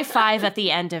high-five at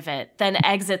the end of it, then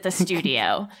exit the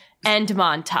studio. End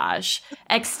montage.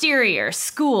 Exterior,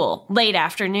 school, late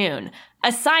afternoon.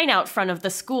 A sign out front of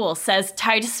the school says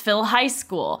Titusville High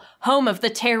School, home of the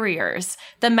Terriers.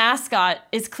 The mascot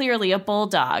is clearly a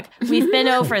bulldog. We've been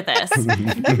over this.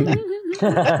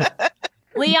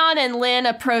 Leon and Lynn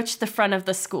approach the front of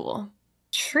the school.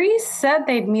 Tree said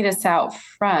they'd meet us out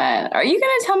front. Are you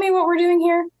going to tell me what we're doing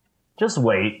here? Just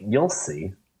wait. You'll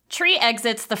see. Tree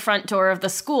exits the front door of the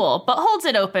school, but holds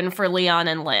it open for Leon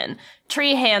and Lynn.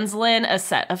 Tree hands Lynn a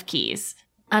set of keys.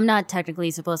 I'm not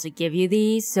technically supposed to give you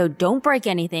these, so don't break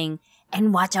anything,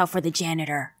 and watch out for the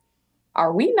janitor.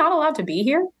 Are we not allowed to be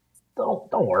here? Don't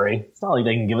worry. It's not like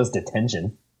they can give us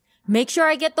detention. Make sure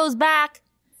I get those back.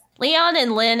 Leon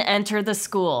and Lynn enter the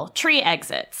school. Tree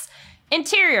exits.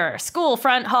 Interior, school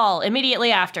front hall,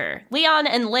 immediately after. Leon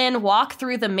and Lynn walk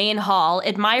through the main hall,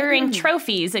 admiring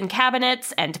trophies in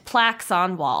cabinets and plaques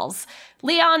on walls.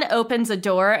 Leon opens a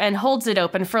door and holds it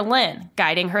open for Lynn,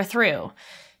 guiding her through.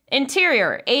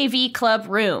 Interior, AV club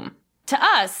room. To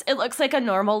us, it looks like a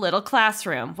normal little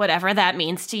classroom, whatever that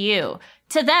means to you.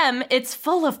 To them, it's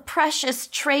full of precious,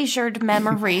 treasured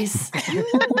memories.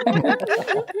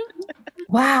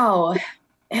 Wow,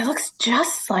 it looks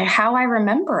just like how I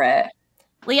remember it.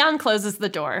 Leon closes the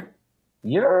door.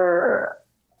 You're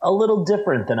a little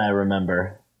different than I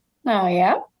remember. Oh,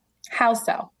 yeah? How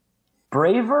so?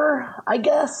 Braver, I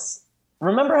guess?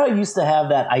 Remember how you used to have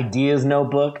that ideas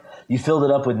notebook? You filled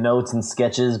it up with notes and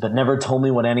sketches, but never told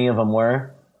me what any of them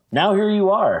were? Now here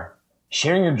you are,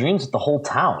 sharing your dreams with the whole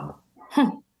town.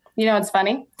 You know what's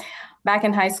funny? Back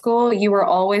in high school, you were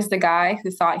always the guy who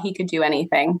thought he could do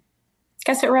anything.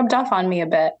 Guess it rubbed off on me a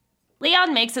bit.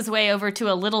 Leon makes his way over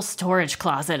to a little storage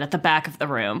closet at the back of the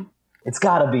room. It's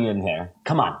gotta be in here.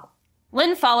 Come on.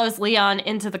 Lynn follows Leon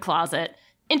into the closet.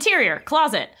 Interior,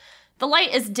 closet. The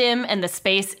light is dim and the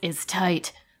space is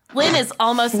tight. Lynn is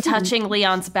almost touching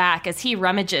Leon's back as he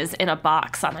rummages in a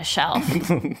box on a shelf.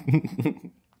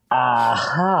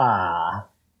 Aha.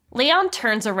 Leon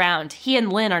turns around. He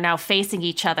and Lynn are now facing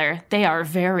each other. They are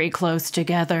very close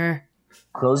together.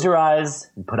 Close your eyes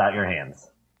and put out your hands.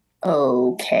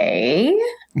 Okay.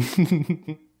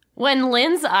 When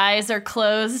Lynn's eyes are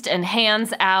closed and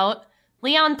hands out,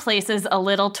 Leon places a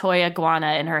little toy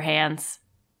iguana in her hands.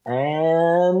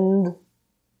 And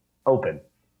open.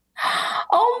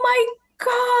 Oh my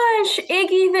gosh,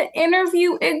 Iggy, the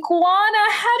interview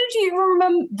iguana. How did you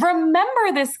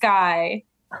remember this guy?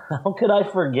 How could I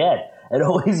forget? It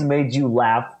always made you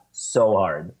laugh so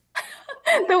hard.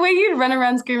 The way you'd run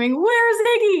around screaming, "Where's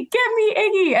Iggy? Get me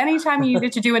Iggy!" anytime you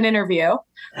needed to do an interview.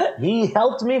 He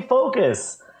helped me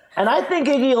focus. And I think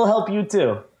Iggy will help you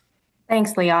too.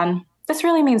 Thanks, Leon. This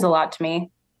really means a lot to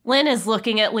me. Lynn is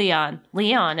looking at Leon.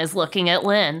 Leon is looking at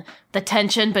Lynn. The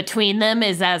tension between them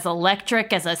is as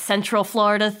electric as a Central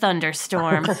Florida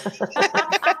thunderstorm.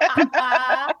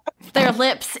 Their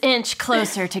lips inch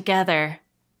closer together.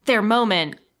 Their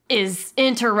moment is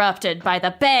interrupted by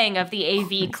the bang of the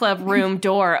AV Club room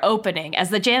door opening as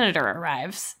the janitor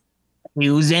arrives.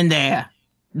 Who's in there?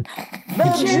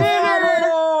 The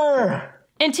janitor!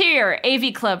 Interior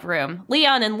AV Club room.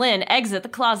 Leon and Lynn exit the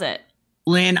closet.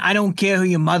 Lynn, I don't care who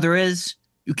your mother is.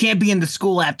 You can't be in the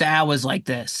school after hours like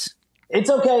this. It's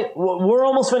okay. We're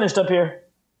almost finished up here.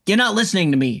 You're not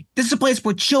listening to me. This is a place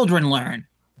where children learn.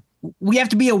 We have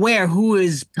to be aware who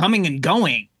is coming and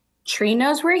going. Tree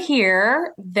knows we're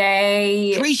here.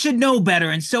 Tree should know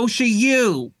better, and so should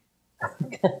you.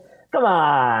 Come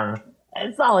on.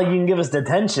 It's not like you can give us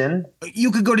detention.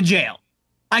 You could go to jail.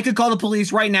 I could call the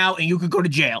police right now, and you could go to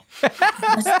jail.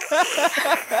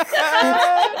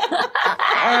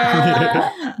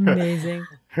 Amazing.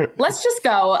 Let's just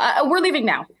go. We're leaving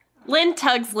now. Lynn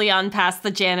tugs Leon past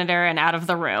the janitor and out of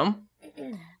the room.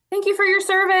 Thank you for your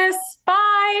service.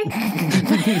 Bye.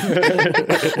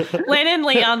 Lynn and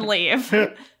Leon leave.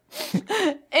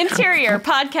 Interior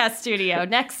podcast studio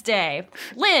next day.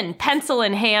 Lynn, pencil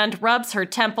in hand, rubs her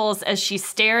temples as she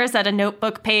stares at a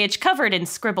notebook page covered in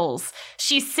scribbles.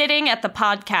 She's sitting at the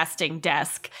podcasting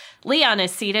desk. Leon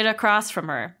is seated across from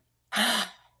her.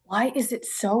 Why is it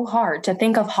so hard to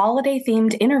think of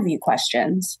holiday-themed interview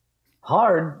questions?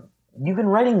 Hard? You've been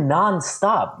writing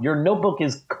nonstop. Your notebook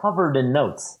is covered in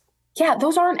notes. Yeah,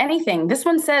 those aren't anything. This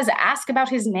one says, ask about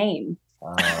his name.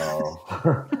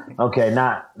 Oh. Okay,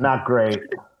 not great.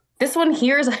 This one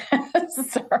here is...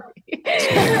 Sorry.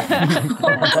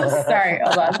 Sorry,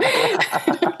 hold on.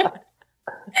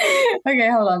 Okay,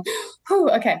 hold on. Whew,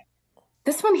 okay.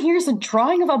 This one here is a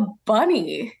drawing of a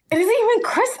bunny. It isn't even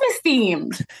Christmas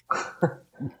themed.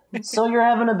 So you're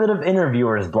having a bit of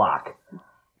interviewer's block.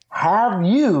 Have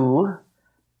you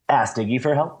asked Iggy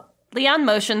for help? Leon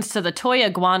motions to the toy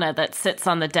iguana that sits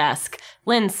on the desk.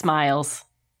 Lynn smiles.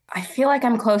 I feel like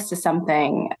I'm close to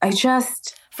something.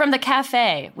 From the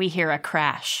cafe, we hear a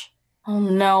crash. Oh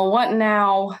no, what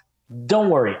now? Don't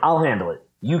worry, I'll handle it.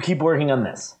 You keep working on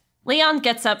this. Leon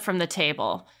gets up from the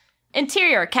table.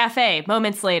 Interior cafe,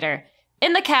 moments later.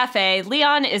 In the cafe,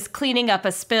 Leon is cleaning up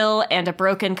a spill and a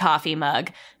broken coffee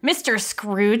mug. Mr.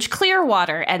 Scrooge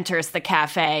Clearwater enters the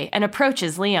cafe and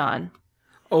approaches Leon.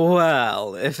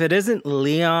 Well, if it isn't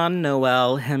Leon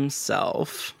Noel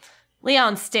himself.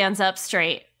 Leon stands up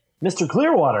straight. Mr.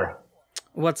 Clearwater.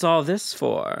 What's all this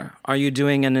for? Are you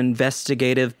doing an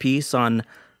investigative piece on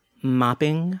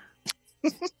mopping?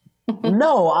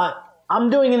 No, I'm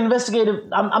doing an investigative.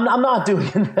 I'm not doing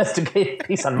an investigative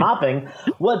piece on mopping.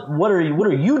 What are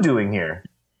you doing here?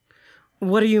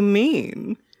 What do you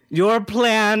mean? Your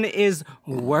plan is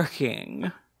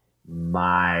working.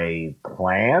 My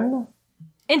plan?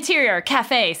 Interior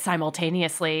cafe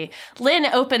simultaneously. Lynn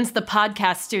opens the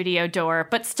podcast studio door,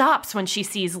 but stops when she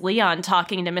sees Leon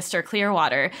talking to Mr.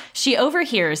 Clearwater. She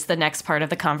overhears the next part of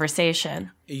the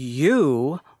conversation.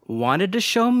 You wanted to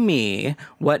show me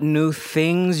what new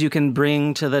things you can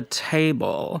bring to the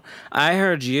table. I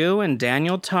heard you and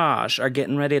Daniel Tosh are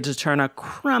getting ready to turn a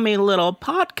crummy little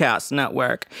podcast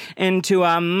network into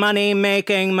a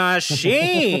money-making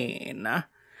machine.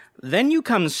 Then you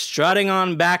come strutting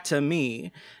on back to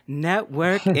me,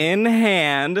 network in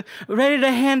hand, ready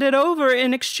to hand it over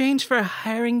in exchange for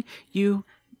hiring you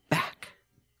back.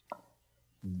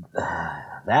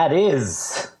 That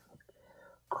is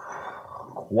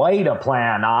quite a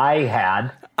plan I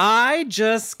had. I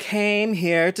just came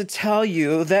here to tell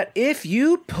you that if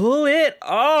you pull it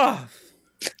off...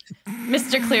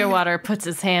 Mr. Clearwater puts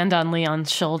his hand on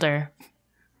Leon's shoulder.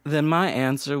 Then my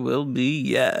answer will be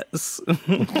yes.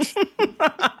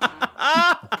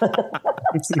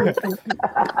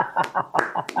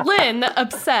 Lynn,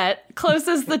 upset,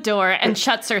 closes the door and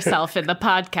shuts herself in the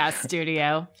podcast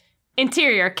studio.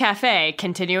 Interior cafe,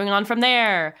 continuing on from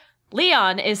there.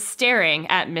 Leon is staring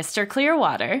at Mr.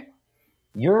 Clearwater.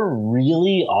 You're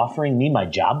really offering me my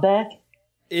job back?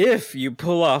 If you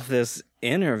pull off this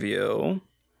interview.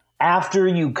 After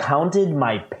you counted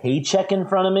my paycheck in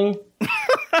front of me?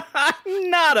 I'm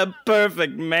not a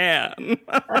perfect man.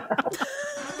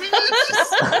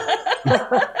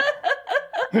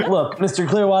 Look, Mr.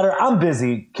 Clearwater, I'm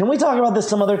busy. Can we talk about this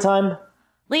some other time?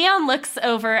 Leon looks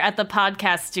over at the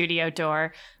podcast studio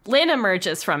door. Lynn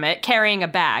emerges from it, carrying a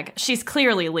bag. She's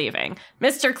clearly leaving.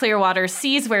 Mr. Clearwater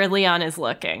sees where Leon is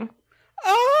looking.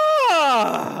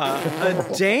 Ah,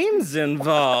 a dame's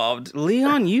involved.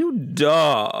 Leon, you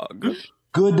dog.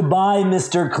 Goodbye,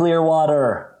 Mr.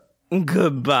 Clearwater.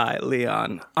 Goodbye,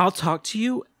 Leon. I'll talk to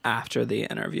you after the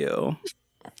interview.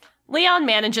 Leon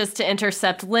manages to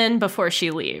intercept Lynn before she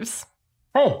leaves.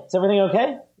 Hey, is everything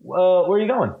okay? Where are you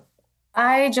going?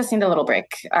 I just need a little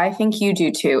break. I think you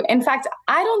do too. In fact,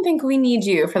 I don't think we need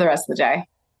you for the rest of the day.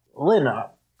 Lynn,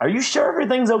 are you sure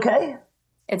everything's okay?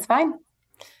 It's fine.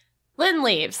 Lynn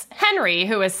leaves. Henry,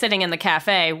 who is sitting in the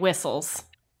cafe, whistles.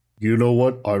 You know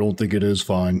what? I don't think it is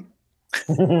fine.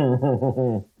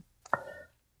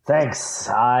 Thanks.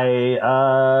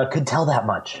 I could tell that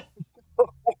much.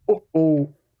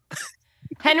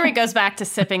 Henry goes back to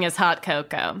sipping his hot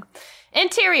cocoa.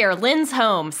 Interior, Lynn's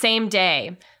home, same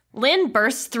day. Lynn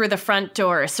bursts through the front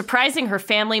door, surprising her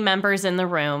family members in the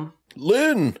room.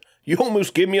 Lynn, you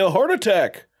almost gave me a heart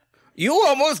attack. You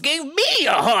almost gave me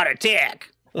a heart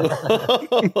attack.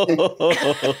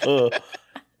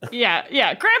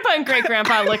 Yeah. Grandpa and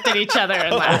great-grandpa looked at each other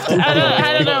and laughed.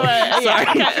 I don't know what...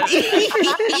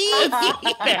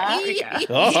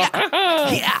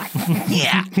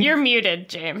 Yeah. You're muted,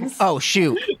 James. Oh,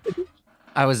 shoot.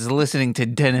 I was listening to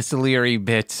Dennis Leary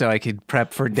bits so I could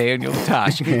prep for Daniel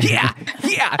Tosh. Yeah.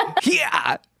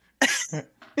 I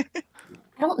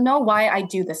don't know why I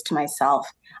do this to myself.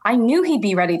 I knew he'd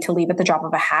be ready to leave at the drop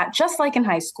of a hat, just like in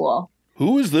high school.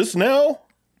 Who is this now?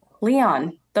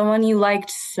 Leon, the one you liked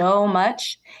so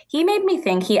much. He made me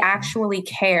think he actually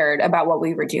cared about what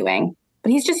we were doing,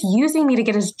 but he's just using me to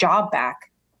get his job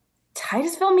back.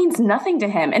 Titusville means nothing to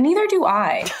him, and neither do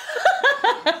I.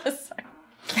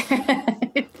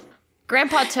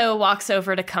 Grandpa Toe walks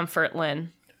over to comfort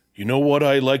Lynn. You know what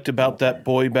I liked about that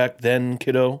boy back then,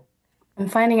 kiddo? I'm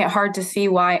finding it hard to see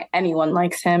why anyone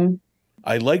likes him.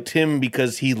 I liked him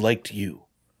because he liked you.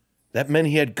 That meant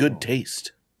he had good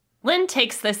taste. Lynn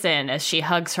takes this in as she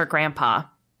hugs her grandpa.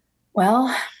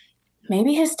 Well,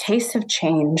 maybe his tastes have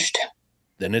changed.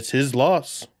 Then it's his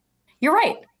loss. You're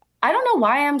right. I don't know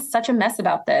why I'm such a mess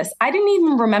about this. I didn't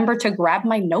even remember to grab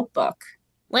my notebook.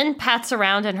 Lynn pats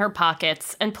around in her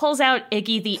pockets and pulls out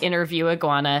Iggy the interview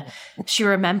iguana. She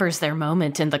remembers their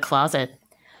moment in the closet.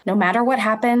 No matter what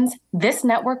happens, this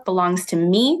network belongs to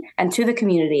me and to the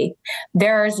community.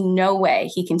 There is no way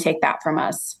he can take that from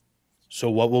us. So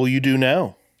what will you do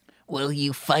now? Will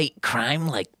you fight crime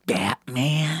like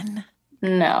Batman?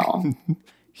 No.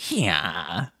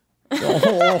 Yeah.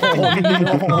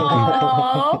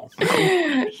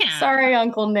 Sorry,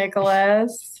 Uncle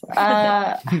Nicholas.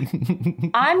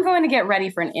 I'm going to get ready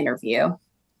for an interview.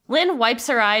 Lynn wipes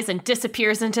her eyes and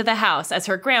disappears into the house as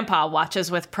her grandpa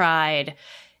watches with pride.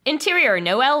 Interior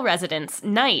Noel residence,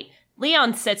 night.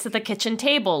 Leon sits at the kitchen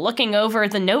table looking over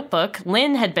the notebook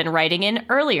Lynn had been writing in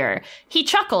earlier. He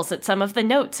chuckles at some of the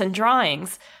notes and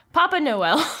drawings. Papa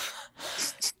Noel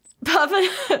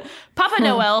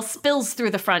spills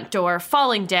through the front door,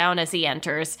 falling down as he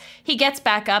enters. He gets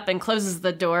back up and closes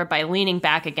the door by leaning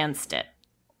back against it.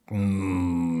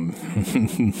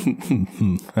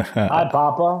 Hi,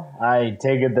 Papa. I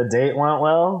take it the date went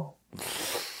well?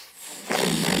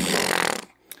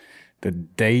 The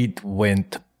date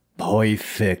went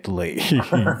perfectly.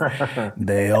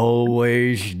 They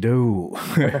always do.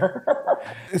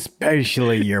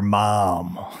 Especially your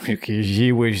mom, because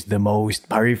she was the most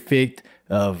perfect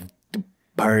of the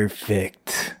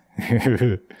perfect.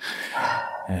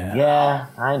 Yeah,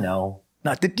 I know.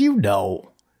 Now, did you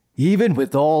know, even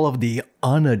with all of the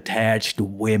unattached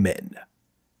women,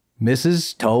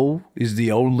 Mrs. Toe is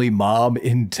the only mom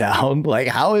in town? Like,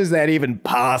 how is that even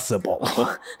possible?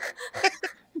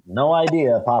 No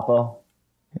idea, Papa.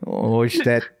 What's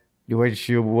that? What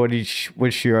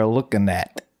you're looking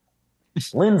at?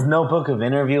 Lynn's notebook of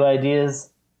interview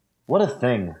ideas. What a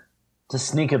thing. To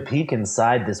sneak a peek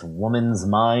inside this woman's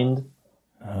mind.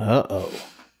 Uh-oh.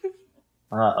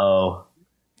 Uh-oh.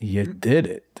 You did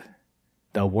it.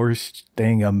 The worst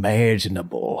thing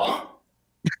imaginable.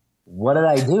 What did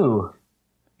I do?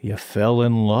 You fell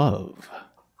in love.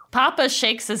 Papa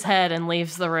shakes his head and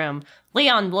leaves the room.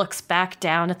 Leon looks back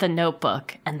down at the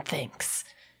notebook and thinks.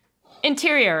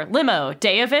 Interior, limo,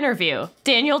 day of interview.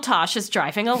 Daniel Tosh is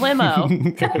driving a limo.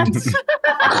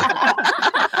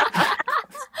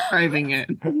 Driving it.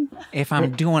 If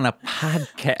I'm doing a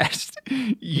podcast,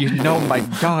 you know my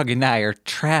dog and I are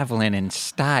traveling in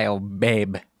style,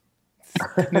 babe.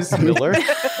 Miss Miller?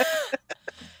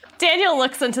 Daniel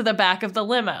looks into the back of the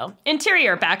limo.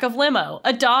 Interior, back of limo.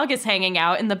 A dog is hanging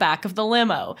out in the back of the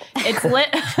limo. It's lit.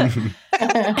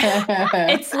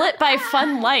 It's lit by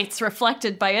fun lights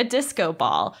reflected by a disco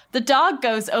ball. The dog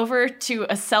goes over to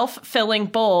a self-filling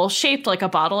bowl shaped like a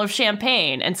bottle of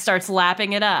champagne and starts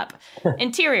lapping it up.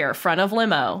 Interior, front of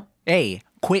limo. Hey,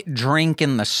 quit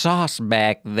drinking the sauce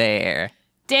back there.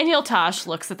 Daniel Tosh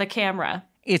looks at the camera.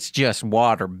 It's just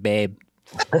water, babe.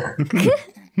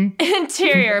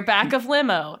 Interior, back of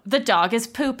limo. The dog is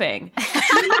pooping.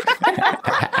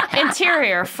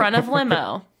 Interior, front of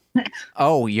limo.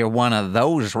 Oh, you're one of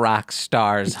those rock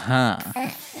stars, huh?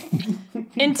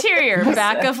 Interior,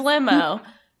 back of limo.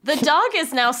 The dog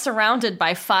is now surrounded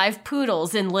by 5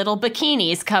 poodles in little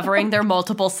bikinis covering their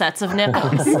multiple sets of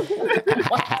nipples.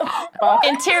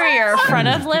 Interior, front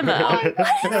of limo.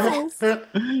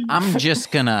 I'm just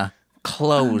gonna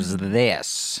close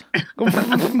this.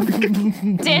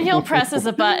 Daniel presses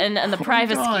a button and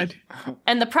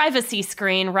the privacy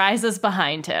screen rises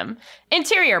behind him.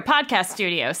 Interior, podcast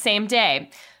studio, same day.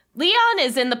 Leon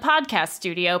is in the podcast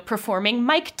studio performing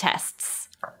mic tests.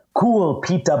 Cool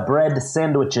pita bread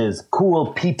sandwiches.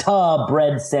 Cool pita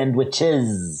bread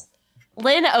sandwiches.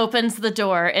 Lynn opens the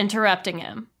door, interrupting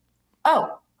him.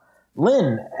 Oh.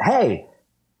 Lynn, hey.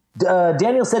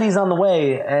 Daniel said he's on the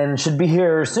way and should be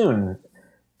here soon.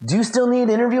 Do you still need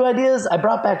interview ideas? I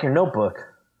brought back your notebook.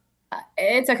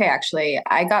 It's okay, actually.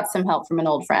 I got some help from an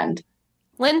old friend.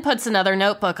 Lynn puts another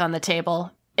notebook on the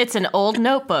table. It's an old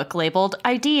notebook labeled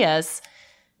Ideas.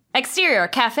 Exterior,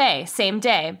 cafe, same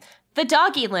day. The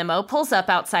doggy limo pulls up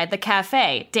outside the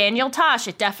cafe. Daniel Tosh,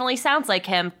 it definitely sounds like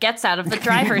him, gets out of the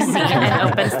driver's seat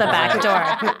and opens the back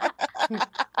door.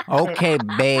 Okay,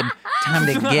 babe,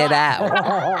 time to get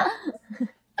out.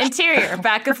 Interior,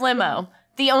 back of limo.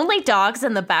 The only dogs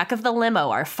in the back of the limo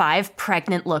are 5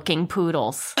 pregnant-looking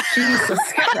poodles. Jesus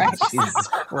Christ. Jesus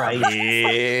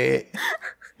Christ.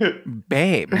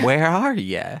 Babe, where are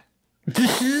you?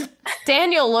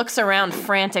 Daniel looks around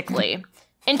frantically.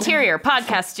 Interior,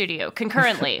 podcast studio,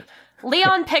 concurrently.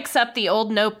 Leon picks up the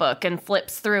old notebook and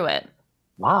flips through it.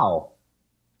 Wow.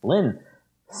 Lynn,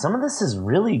 some of this has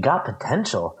really got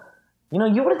potential. You know,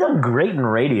 you would have done great in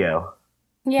radio.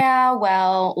 Yeah,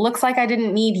 well, looks like I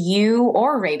didn't need you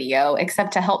or radio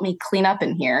except to help me clean up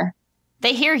in here.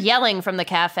 They hear yelling from the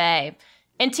cafe.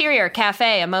 Interior,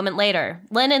 cafe, a moment later.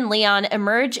 Lynn and Leon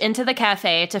emerge into the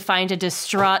cafe to find a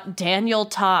distraught Daniel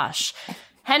Tosh.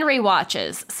 Henry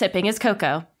watches, sipping his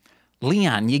cocoa.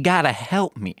 Leon, you gotta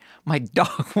help me. My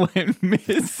dog went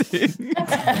missing.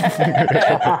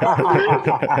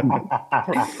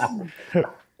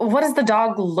 What does the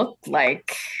dog look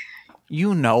like?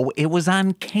 You know, it was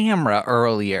on camera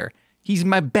earlier. He's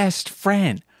my best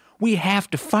friend. We have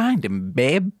to find him,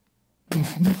 babe.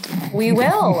 We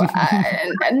will.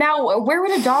 Now, where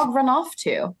would a dog run off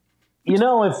to? You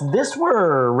know, if this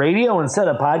were radio instead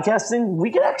of podcasting, we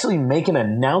could actually make an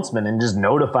announcement and just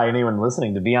notify anyone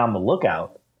listening to be on the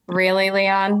lookout. Really,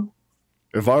 Leon?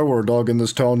 If I were a dog in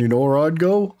this town, you know where I'd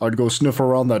go? I'd go sniff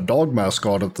around that dog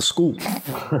mascot at the school.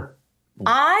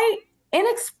 I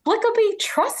inexplicably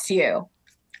trust you.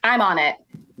 I'm on it.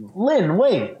 Lynn,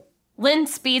 wait. Lynn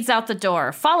speeds out the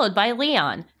door, followed by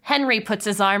Leon. Henry puts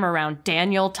his arm around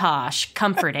Daniel Tosh,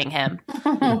 comforting him.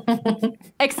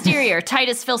 Exterior,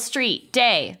 Titusville Street,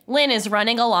 day. Lynn is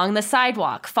running along the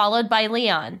sidewalk, followed by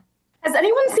Leon. Has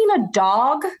anyone seen a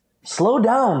dog? Slow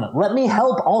down. Let me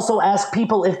help also ask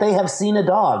people if they have seen a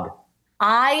dog.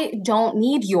 I don't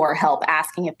need your help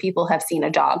asking if people have seen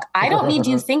a dog. I don't need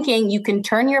you thinking you can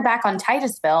turn your back on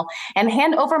Titusville and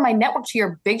hand over my network to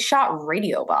your big shot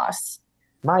radio boss.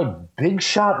 My big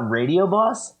shot radio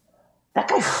boss? That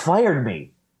guy fired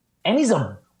me. And he's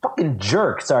a fucking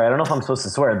jerk. Sorry, I don't know if I'm supposed to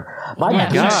swear. My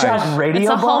big shot radio It's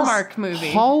a boss? Hallmark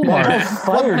movie. That guy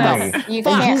fired me. You And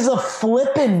can't. he's a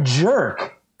flippin'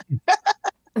 jerk.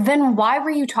 Then why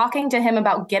were you talking to him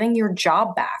about getting your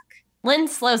job back? Lynn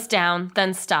slows down,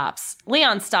 then stops.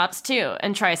 Leon stops too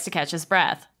and tries to catch his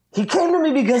breath. He came to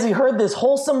me because he heard this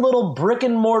wholesome little brick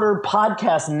and mortar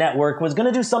podcast network was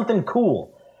going to do something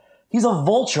cool. He's a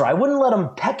vulture. I wouldn't let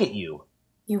him peck at you.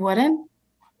 You wouldn't?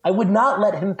 I would not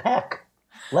let him peck.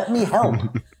 Let me help.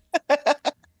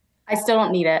 I still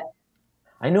don't need it.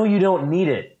 I know you don't need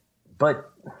it,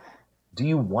 but do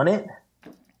you want it?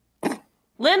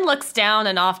 Lynn looks down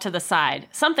and off to the side.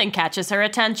 Something catches her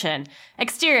attention.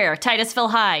 Exterior, Titusville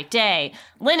High, day.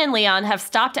 Lynn and Leon have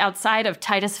stopped outside of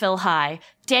Titusville High.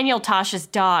 Daniel Tosh's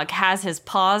dog has his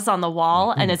paws on the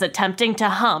wall and is attempting to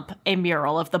hump a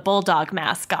mural of the bulldog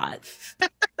mascot.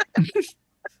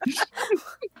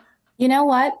 You know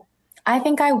what? I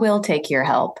think I will take your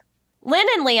help. Lynn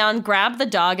and Leon grab the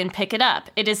dog and pick it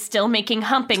up. It is still making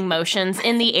humping motions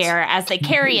in the air as they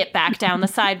carry it back down the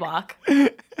sidewalk.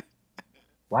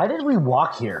 Why did we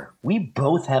walk here? We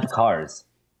both have cars.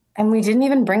 And we didn't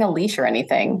even bring a leash or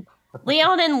anything.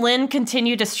 Leon and Lynn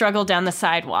continue to struggle down the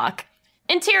sidewalk.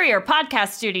 Interior podcast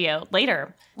studio,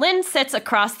 later. Lynn sits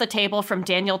across the table from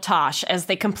Daniel Tosh as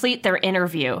they complete their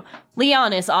interview.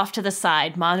 Leon is off to the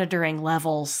side, monitoring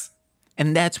levels.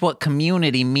 And that's what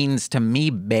community means to me,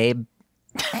 babe.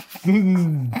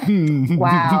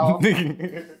 Wow.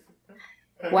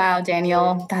 Wow,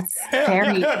 Daniel. That's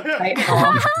very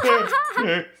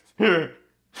insightful.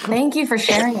 Thank you for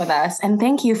sharing with us, and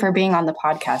thank you for being on the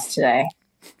podcast today.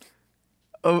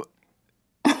 Oh,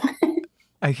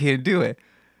 I can't do it.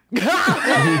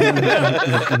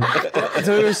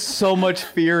 There was so much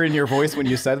fear in your voice when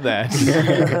you said that.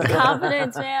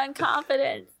 Confidence, man,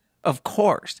 confidence. Of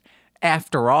course.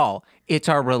 After all, it's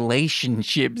our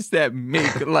relationships that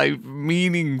make life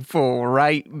meaningful,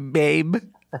 right, babe?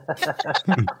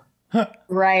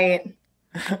 Right.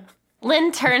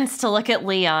 Lynn turns to look at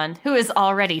Leon, who is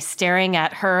already staring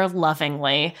at her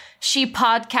lovingly. She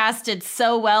podcasted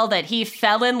so well that he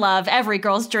fell in love, every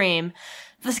girl's dream.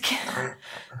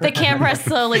 The camera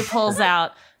slowly pulls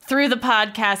out through the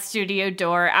podcast studio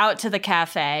door out to the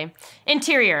cafe.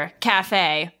 Interior,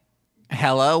 cafe.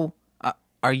 Hello?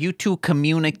 Are you two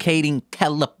communicating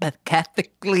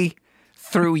telepathically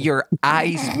through your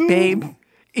eyes, babe?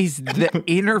 Is the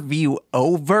interview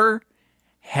over?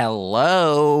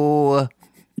 Hello?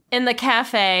 In the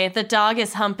cafe, the dog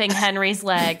is humping Henry's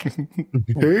leg.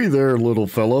 Hey there, little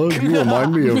fella. You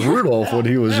remind me of Rudolph when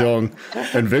he was young,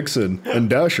 and Vixen, and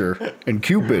Dasher, and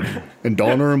Cupid, and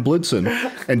Donner and Blitzen,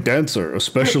 and Dancer,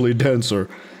 especially Dancer,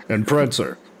 and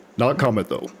Prancer. Not Comet,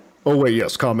 though. Oh, wait,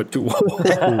 yes, Comet too.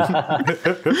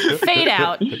 Fade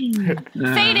out.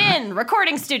 Fade in.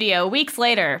 Recording studio, weeks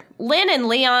later. Lynn and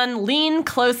Leon lean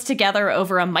close together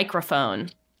over a microphone.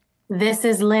 This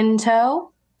is Lynn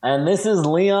Toe. And this is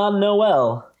Leon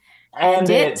Noel. And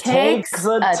it takes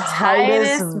a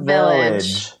Titus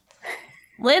village.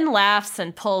 Lynn laughs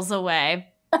and pulls away.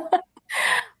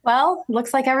 Well,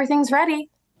 looks like everything's ready.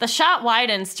 The shot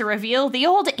widens to reveal the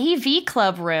old AV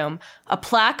Club room. A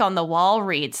plaque on the wall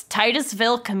reads,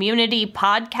 Titusville Community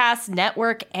Podcast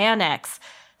Network Annex,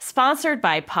 sponsored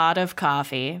by Pot of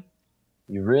Coffee.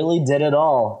 You really did it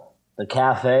all. The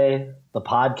cafe, the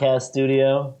podcast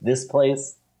studio, this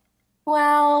place.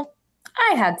 Well,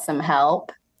 I had some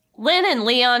help. Lynn and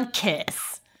Leon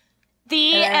kiss.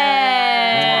 The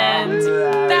end.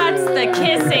 That's the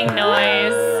kissing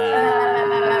noise.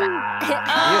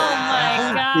 Oh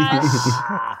my gosh.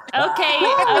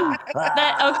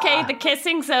 Okay, the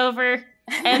kissing's over.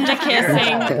 End the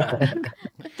kissing.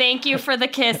 Thank you for the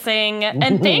kissing.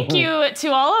 And thank you to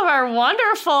all of our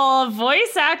wonderful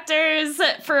voice actors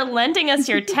for lending us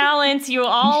your talents. You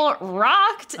all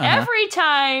rocked every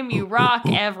time. You rock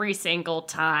every single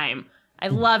time. I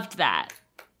loved that.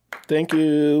 Thank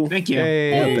you. Thank you.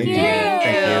 Hey, thank you. Thank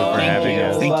you for having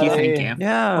us. Thank you.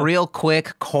 Yeah. Real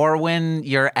quick, Corwin,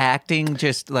 your acting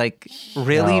just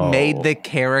really made the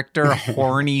character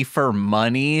horny for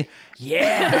money.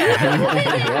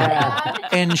 Yeah.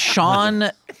 And Sean,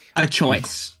 A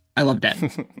choice. I love that.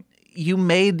 you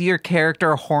made your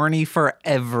character horny for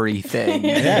everything.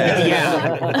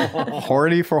 Yeah.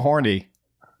 Horny for horny.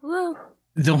 Woo.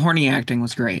 The horny acting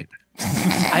was great.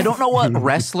 I don't know what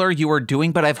wrestler you were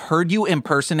doing, but I've heard you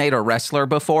impersonate a wrestler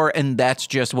before, and that's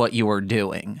just what you were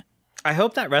doing. I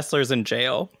hope that wrestler's in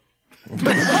jail. I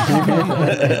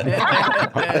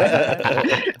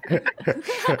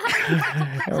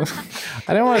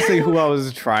didn't want to say who I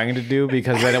was trying to do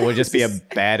because then it would just be a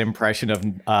bad impression of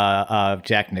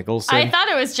Jack Nicholson. I thought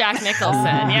it was Jack Nicholson.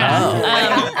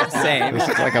 Yeah. Same. It's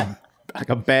like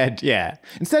a bad, yeah.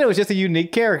 Instead, it was just a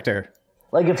unique character.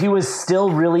 Like if he was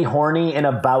still really horny in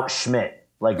About Schmidt.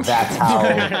 Like that's how,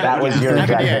 that was your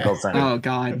Jack Nicholson. Oh,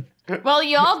 God. Well,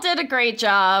 you all did a great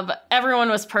job. Everyone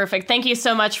was perfect. Thank you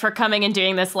so much for coming and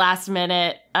doing this last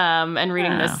minute and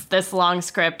reading this long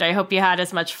script. I hope you had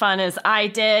as much fun as I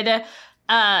did.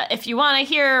 If you want to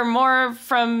hear more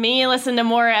from me, listen to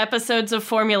more episodes of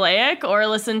Formulaic or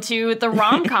listen to the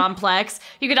Rom Complex.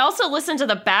 You could also listen to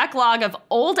the backlog of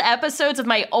old episodes of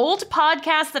my old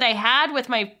podcast that I had with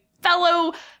my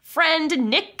fellow friend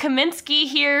Nick Kaminsky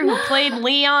here, who played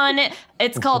Leon.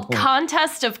 It's called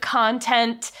Contest of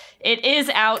Content. It is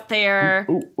out there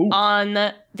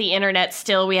on the internet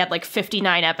still. We had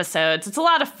 59 episodes. It's a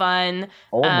lot of fun.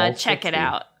 Check it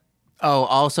out. Oh,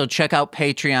 also check out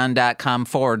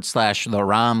patreon.com/the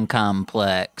Rom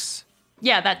Complex.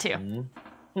 Yeah, that too.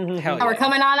 Hell We're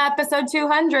coming on episode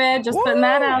 200. Just putting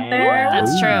that out there.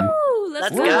 That's true. Ooh,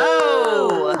 let's go.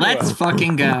 Go. Let's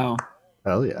fucking go.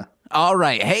 Hell yeah. All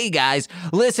right. Hey, guys,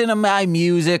 listen to my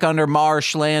music under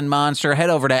Marshland Monster. Head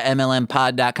over to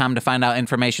mlmpod.com to find out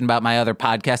information about my other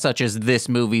podcasts, such as This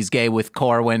Movie's Gay with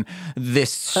Corwin,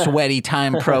 This Sweaty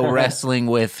Time Pro Wrestling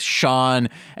with Sean,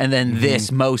 and then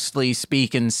This Mostly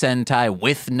Speaking Sentai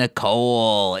with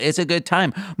Nicole. It's a good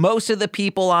time. Most of the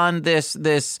people on this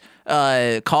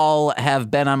call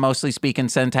have been on Mostly Speaking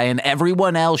Sentai, and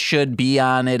everyone else should be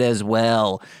on it as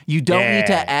well. You don't need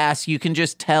to ask. You can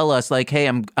just tell us, like, hey,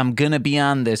 I'm gonna be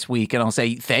on this week, and I'll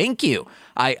say thank you.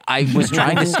 I was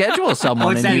trying to schedule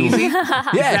someone. It's that easy?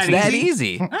 Yeah, it's that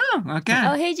easy. Oh, okay.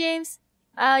 Oh, hey, James.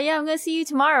 Yeah, I'm going to see you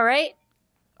tomorrow, right?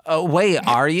 Oh, wait,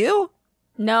 are you?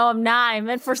 No, I'm not. I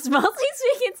meant for Mostly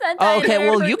Speaking Sentai. Oh, okay,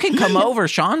 well, you can come over.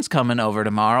 Sean's coming over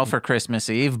tomorrow for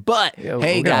Christmas Eve. But,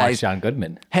 hey, guys, Sean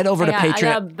Goodman. head over to Patreon. I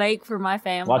got to bake for my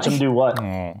family. Watch him do what?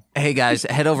 Hey guys,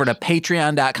 head over to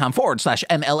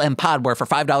patreon.com/MLM pod, where for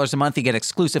 $5 a month, you get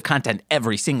exclusive content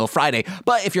every single Friday.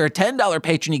 But if you're a $10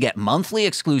 patron, you get monthly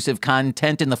exclusive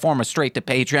content in the form of straight to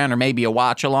Patreon, or maybe a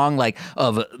watch along like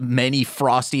of many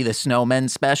Frosty the Snowman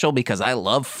special, because I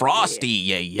love Frosty.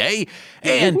 Yay, yay.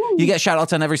 And you get shout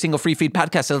outs on every single free feed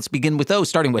podcast. So let's begin with those,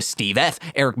 starting with Steve F.,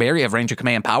 Eric Berry of Ranger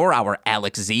Command Power Hour,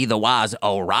 Alex Z, the Waz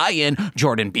Orion,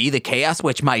 Jordan B, the Chaos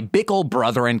Witch, my Bickle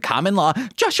brother in common law,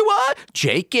 Joshua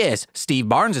Jakis, Steve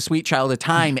Barnes, a Sweet Child of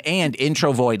Time, and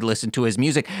Intro Void, listen to his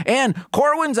music, and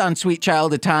Corwin's on Sweet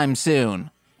Child of Time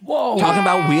soon. Whoa. Talking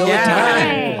about Wheel of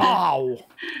Time. Wow.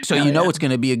 So you know it's going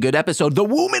to be a good episode. The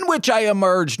womb in which I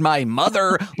emerged, my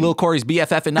mother, Lil Corey's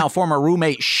BFF and now former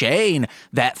roommate Shane,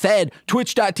 that fed,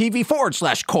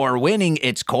 twitch.tv/Corwinning,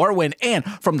 it's Corwin, and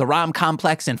from the Rom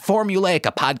Complex and Formulaic,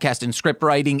 a podcast and script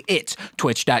writing, it's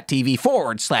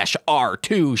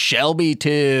twitch.tv/R2 Shelby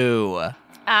 2.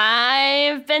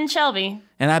 I've been Shelby.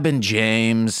 And I've been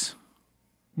James.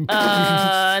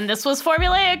 And this was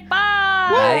Formulaic. Bye.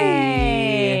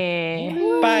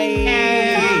 Bye.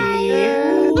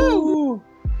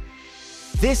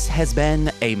 This has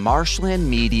been a Marshland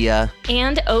Media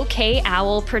And OK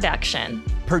Owl production.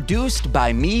 produced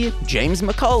by me, James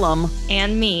McCullum.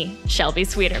 And me, Shelby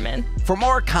Sweeterman. For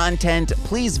more content,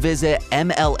 please visit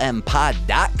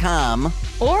mlmpod.com.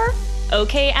 Or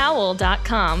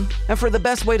OKOwl.com. And for the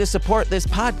best way to support this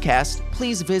podcast,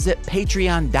 please visit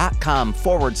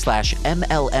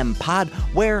patreon.com/MLMpod,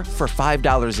 where for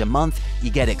 $5 a month, you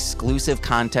get exclusive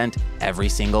content every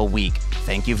single week.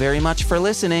 Thank you very much for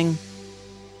listening.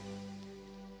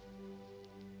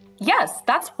 Yes,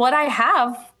 that's what I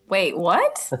have. Wait,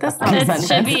 what? This It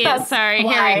should be. Sorry,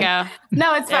 here we go.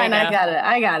 No, it's fine. I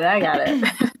got it.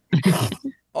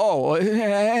 Oh,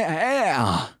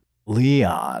 yeah.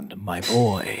 Leon, my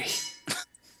boy.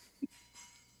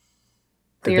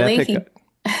 Clearly,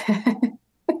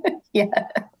 yeah.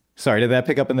 Sorry, did that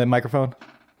pick up in the microphone?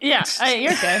 Yeah,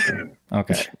 you're good.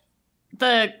 Okay.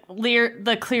 The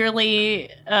clearly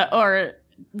or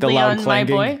The Leon, loud my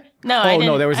clanking? boy. No, Oh, I didn't.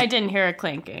 no, there was- I didn't hear a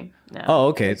clanking. No. Oh,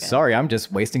 okay. Sorry, I'm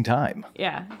just wasting time.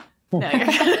 Yeah. No, you're good.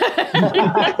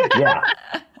 Yeah.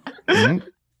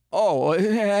 Oh,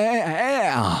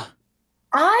 yeah.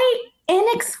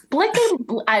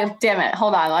 Damn it.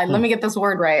 Hold on. Let me get this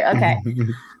word right. Okay.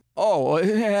 Oh,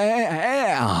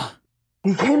 yeah.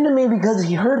 He came to me because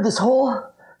he heard this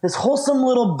wholesome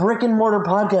little brick and mortar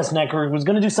podcast network was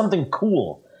going to do something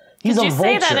cool. He's Could a you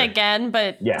say vulture. that again,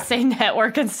 but Yeah. say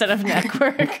network instead of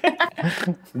network?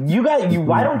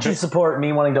 Why don't you support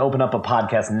me wanting to open up a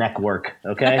podcast network?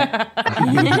 Okay.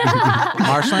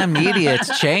 Marshland Media,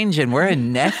 it's changing. We're a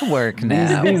network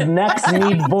now. These necks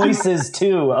need voices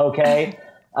too. Okay.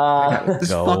 This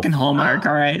is fucking Hallmark,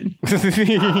 all right?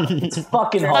 It's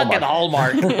fucking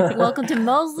Hallmark. Welcome to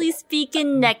Mosley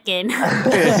Speaking Neckin.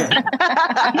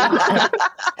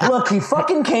 Look, he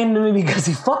fucking came to me because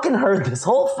he fucking heard this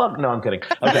whole fuck. No, I'm kidding.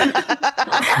 Okay.